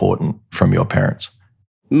fundamentally important from your parents?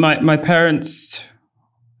 My parents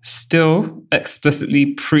still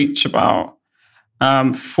explicitly preach about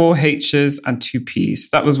 4 H's and 2 P's.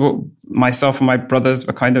 That was what myself and my brothers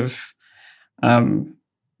were kind of,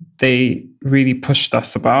 they really pushed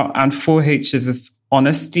us about. And 4 H's is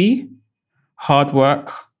honesty, hard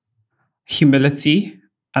work, humility,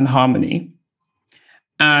 and harmony.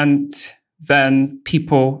 And then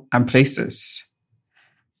people and places.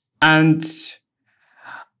 And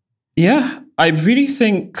yeah, I really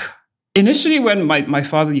think initially when my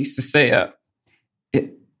father used to say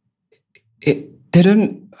it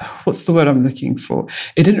didn't, what's the word I'm looking for?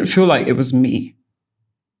 It didn't feel like it was me.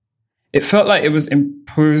 It felt like it was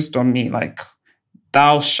imposed on me, like,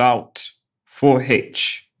 thou shalt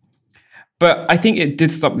 4H. But I think it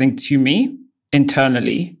did something to me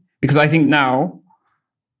internally, because I think now,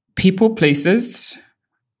 people, places,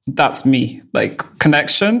 that's me. Like,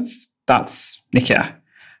 connections, that's Nikia.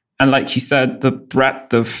 And like you said, the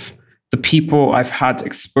breadth of the people I've had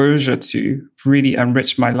exposure to really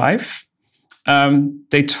enriched my life.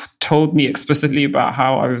 They told me explicitly about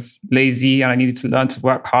how I was lazy and I needed to learn to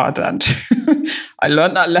work hard. And I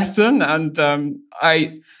learned that lesson. And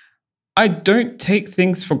I don't take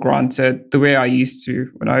things for granted the way I used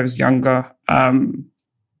to when I was younger.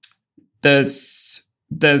 There's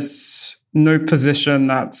no position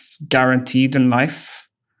that's guaranteed in life,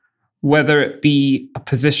 whether it be a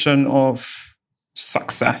position of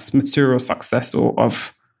success, material success, or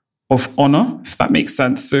of honor, if that makes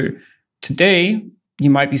sense. So today you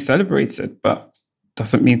might be celebrated, but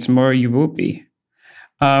doesn't mean tomorrow you will be.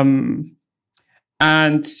 And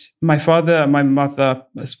my father and my mother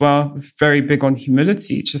as well, very big on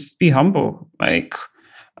humility. Just be humble. Like,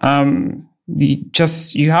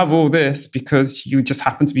 you have all this because you just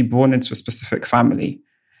happen to be born into a specific family.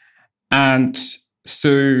 And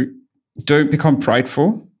so don't become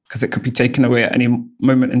prideful, because it could be taken away at any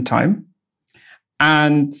moment in time.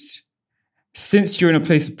 And since you're in a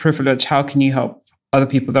place of privilege, how can you help other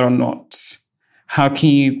people that are not? How can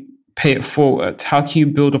you pay it forward? How can you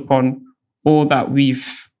build upon all that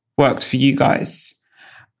we've worked for you guys?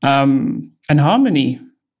 And harmony.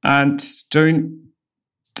 And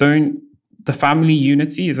the family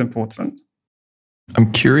unity is important.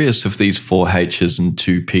 I'm curious if these 4 H's and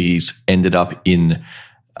 2 P's ended up in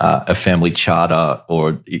a family charter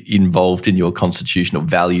or involved in your constitutional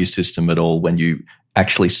value system at all when you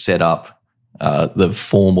actually set up the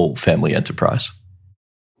formal family enterprise.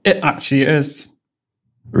 It actually is.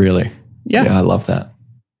 Really? Yeah, I love that.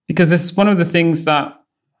 Because it's one of the things that,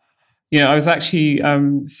 I was actually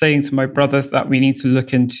saying to my brothers that we need to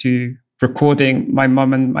look into recording my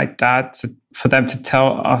mum and my dad for them to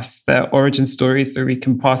tell us their origin stories so we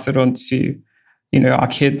can pass it on to, our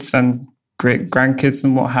kids and great grandkids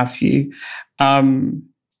and what have you. And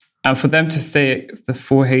for them to say the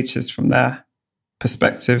 4 H's from their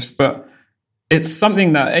perspectives. But it's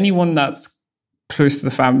something that anyone that's close to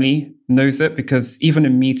the family knows it, because even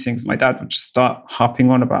in meetings, my dad would just start harping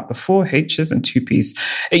on about the 4 H's and 2 P's.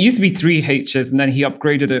 It used to be 3 H's, and then he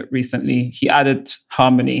upgraded it recently. He added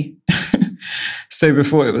harmony. So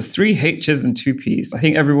before it was 3 H's and 2 P's. I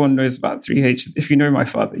think everyone knows about 3 H's. If you know my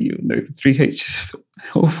father, you know the 3 H's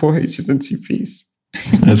or 4 H's and 2 P's.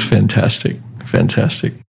 That's fantastic.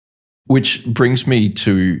 Fantastic. Which brings me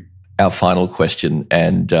to our final question,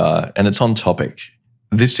 and it's on topic.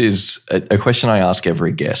 This is a question I ask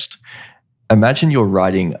every guest. Imagine you're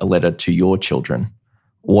writing a letter to your children.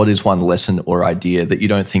 What is one lesson or idea that you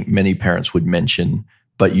don't think many parents would mention,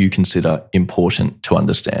 but you consider important to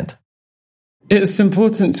understand? It's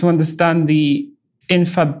important to understand the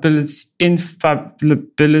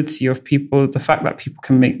infallibility of people, the fact that people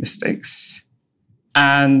can make mistakes.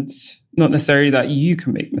 And not necessarily that you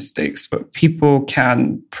can make mistakes, but people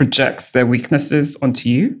can project their weaknesses onto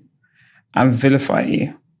you and vilify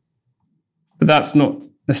you. But that's not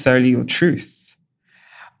necessarily your truth.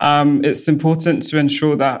 It's important to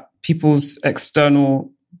ensure that people's external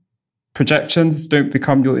projections don't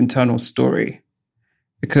become your internal story,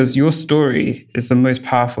 because your story is the most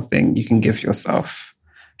powerful thing you can give yourself.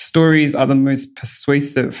 Stories are the most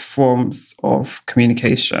persuasive forms of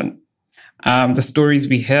communication. The stories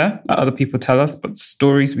we hear that other people tell us, but the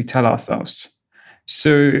stories we tell ourselves.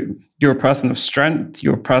 So you're a person of strength,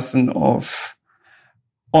 you're a person of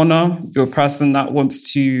honor, you're a person that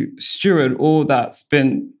wants to steward all that's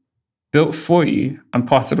been built for you and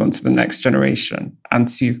pass it on to the next generation and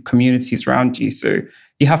to communities around you. So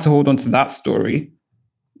you have to hold on to that story,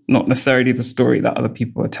 not necessarily the story that other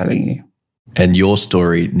people are telling you. And your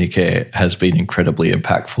story, Nike, has been incredibly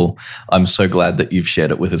impactful. I'm so glad that you've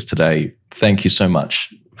shared it with us today. Thank you so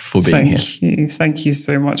much for being here. Thank you. Thank you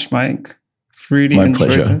so much, Mike. Really My enjoyed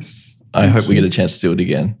pleasure. this. I hope we get a chance to do it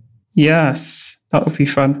again. Yes, that would be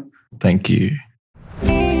fun. Thank you.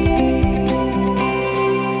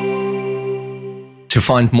 To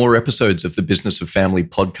find more episodes of the Business of Family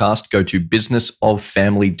podcast, go to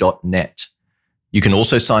businessoffamily.net. You can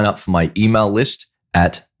also sign up for my email list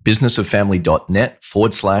at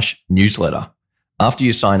businessoffamily.net/newsletter. After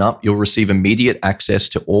you sign up, you'll receive immediate access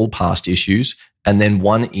to all past issues and then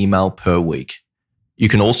one email per week. You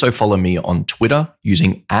can also follow me on Twitter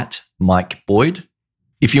using @MikeBoyd.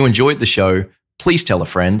 If you enjoyed the show, please tell a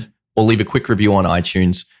friend or leave a quick review on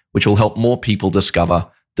iTunes, which will help more people discover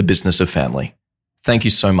the Business of Family. Thank you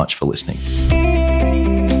so much for listening.